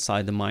called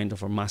 "Inside the Mind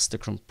of a Master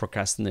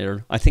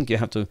Procrastinator." I think you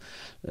have to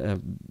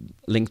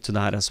link to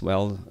that as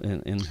well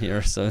in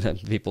here so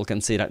that people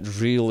can see that.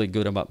 Really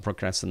good about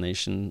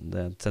procrastination,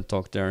 the TED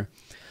talk there.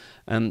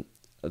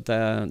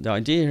 the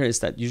idea here is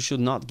that you should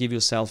not give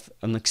yourself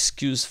an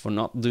excuse for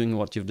not doing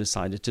what you've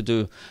decided to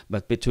do,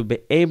 but to be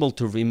able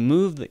to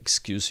remove the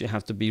excuse, you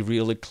have to be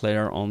really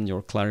clear on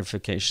your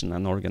clarification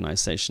and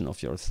organization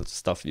of your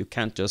stuff. You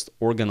can't just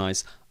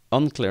organize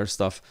unclear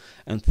stuff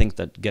and think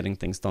that getting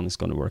things done is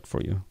going to work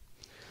for you.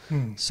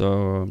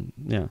 So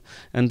yeah,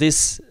 and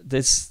this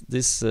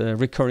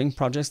recurring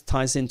project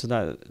ties into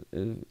that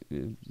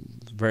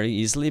very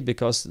easily,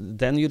 because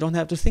then you don't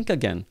have to think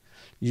again.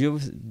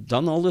 You've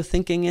done all the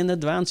thinking in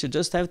advance. You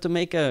just have to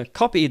make a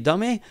copy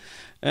dummy,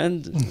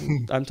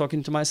 and I'm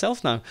talking to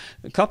myself now.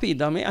 A copy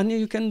dummy, and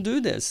you can do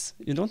this.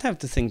 You don't have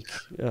to think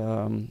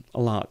a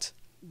lot,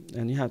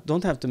 and you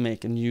don't have to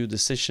make new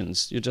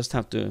decisions. You just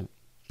have to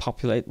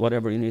populate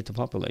whatever you need to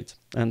populate.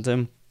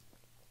 And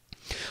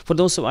for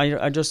those who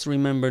I just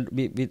remembered,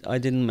 I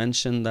didn't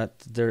mention that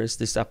there is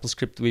this Apple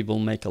script. We will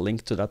make a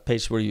link to that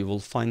page where you will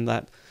find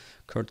that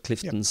Kurt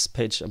Clifton's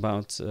page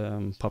about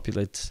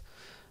populate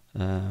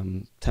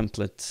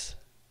template.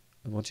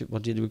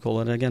 What did we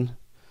call it again?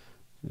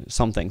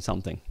 Something.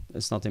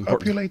 It's not important.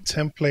 Populate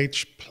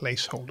template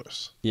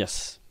placeholders.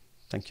 Yes,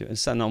 thank you.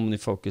 It's an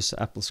Omnifocus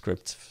Apple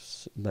script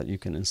that you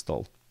can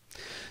install.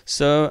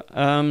 So.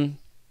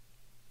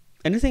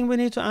 Anything we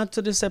need to add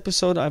to this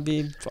episode? Are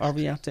we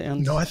at the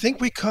end? No, I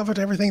think we covered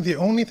everything. The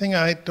only thing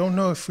I don't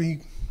know if we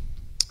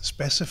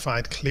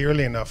specified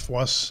clearly enough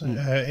was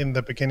in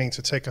the beginning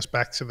to take us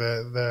back to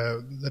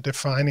the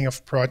defining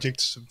of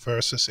projects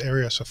versus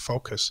areas of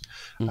focus.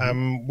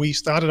 We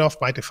started off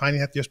by defining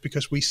that just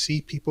because we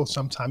see people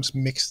sometimes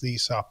mix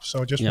these up.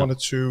 So I just wanted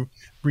to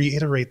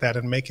reiterate that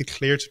and make it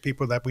clear to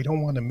people that we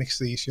don't want to mix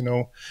these.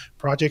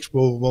 Projects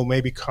will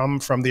maybe come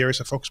from the areas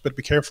of focus, but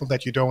be careful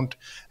that you don't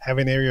have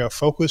an area of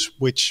focus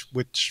which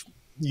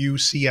you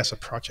see as a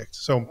project.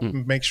 So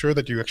make sure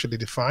that you actually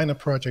define a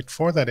project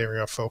for that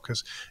area of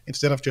focus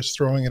instead of just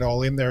throwing it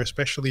all in there,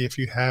 especially if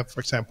you have,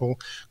 for example,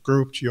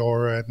 grouped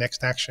your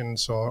next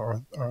actions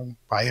or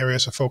by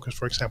areas of focus,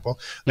 for example,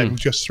 then you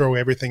just throw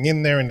everything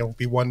in there and it'll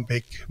be one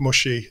big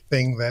mushy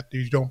thing that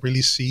you don't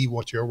really see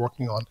what you're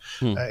working on.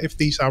 If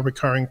these are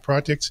recurring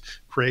projects,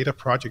 create a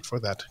project for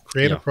that.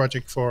 Create a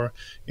project for,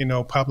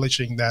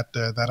 publishing that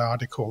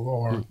article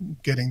or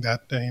getting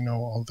that,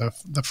 all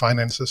the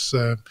finances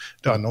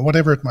done or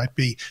whatever it might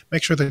be.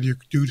 Make sure that you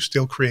do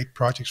still create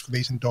projects for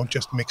these and don't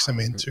just mix them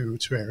into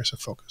areas of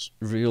focus.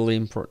 Really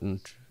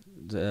important.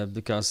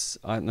 Because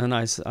I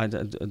a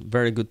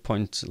very good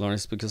point,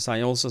 Lars, because I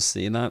also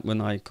see that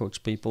when I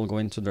coach people go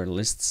into their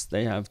lists,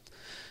 they have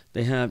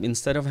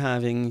instead of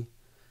having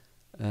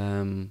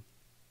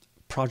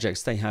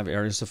projects, they have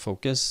areas of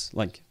focus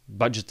like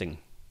budgeting,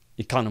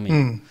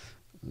 economy,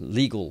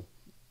 legal,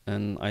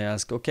 and I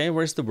ask, okay,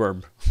 where's the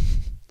verb?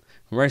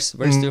 where's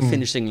the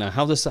finishing line?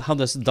 How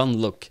does done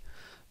look?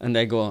 And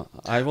they go,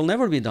 I will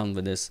never be done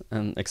with this.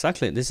 And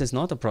exactly, this is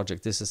not a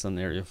project. This is an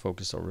area of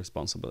focus or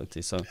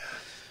responsibility. So,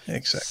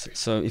 exactly.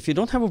 So if you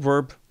don't have a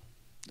verb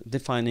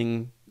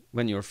defining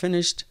when you're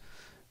finished,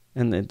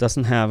 and it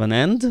doesn't have an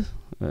end,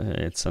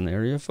 it's an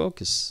area of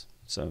focus.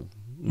 So,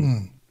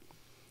 and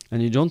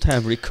you don't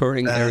have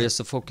recurring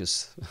areas of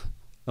focus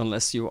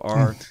unless you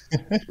are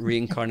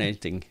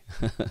reincarnating.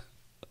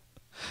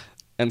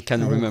 And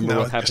can remember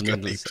what happened in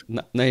this.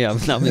 Now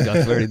we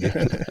got very deep.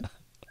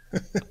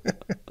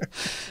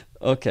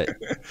 Okay.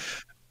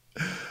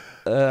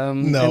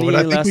 No, but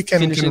I think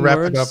we can wrap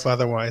it up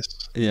otherwise.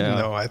 Yeah.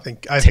 No, I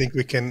think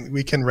we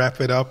can wrap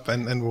it up,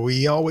 and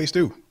we always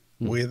do.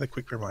 With a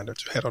quick reminder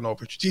to head on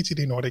over to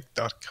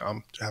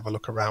gtdnordic.com to have a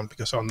look around,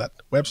 because on that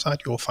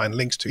website you'll find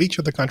links to each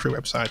of the country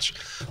websites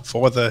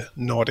for the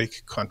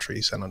Nordic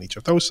countries, and on each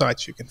of those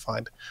sites you can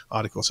find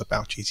articles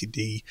about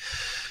GTD,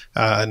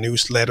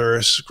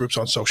 newsletters, groups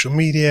on social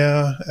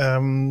media,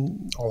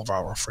 all of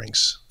our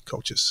offerings,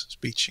 coaches,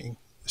 speeches,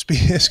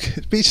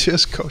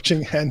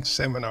 coaching, and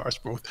seminars,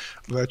 both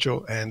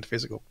virtual and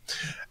physical.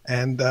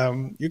 And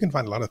you can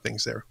find a lot of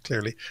things there,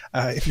 clearly.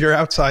 If you're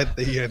outside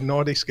the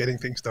Nordics,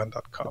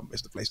 gettingthingsdone.com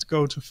is the place to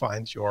go to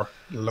find your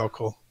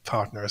local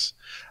partners.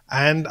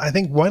 And I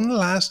think one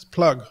last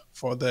plug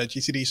for the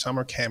GTD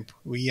summer camp.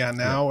 We are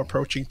now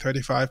approaching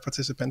 35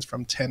 participants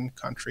from 10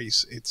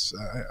 countries. It's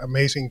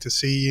amazing to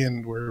see,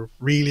 and we're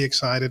really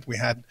excited. We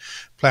had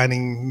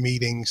planning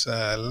meetings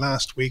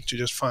last week to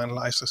just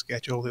finalize the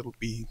schedule. It'll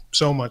be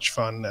so much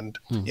fun, and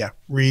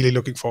really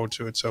looking forward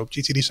to it. So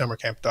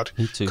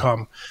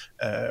gtdsummercamp.com.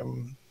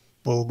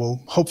 We'll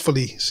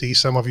hopefully see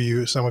some of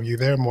you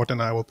there. Morten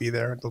and I will be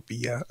there. It'll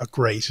be a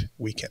great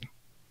weekend.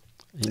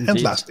 Indeed.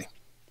 And lastly,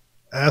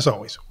 as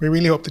always, we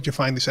really hope that you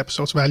find these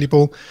episodes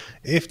valuable.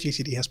 If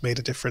GTD has made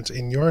a difference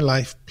in your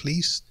life,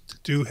 please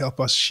do help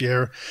us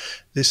share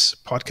this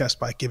podcast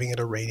by giving it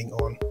a rating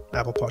on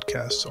Apple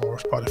Podcasts or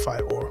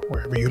Spotify or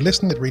wherever you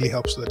listen. It really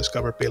helps the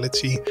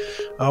discoverability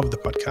of the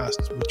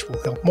podcast, which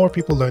will help more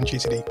people learn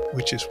GTD,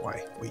 which is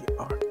why we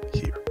are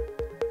here.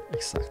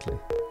 Exactly.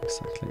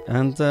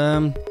 And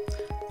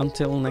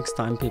until next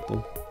time,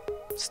 people,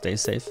 stay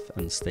safe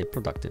and stay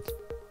productive.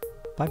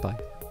 Bye-bye.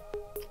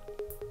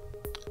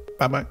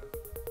 Bye-bye.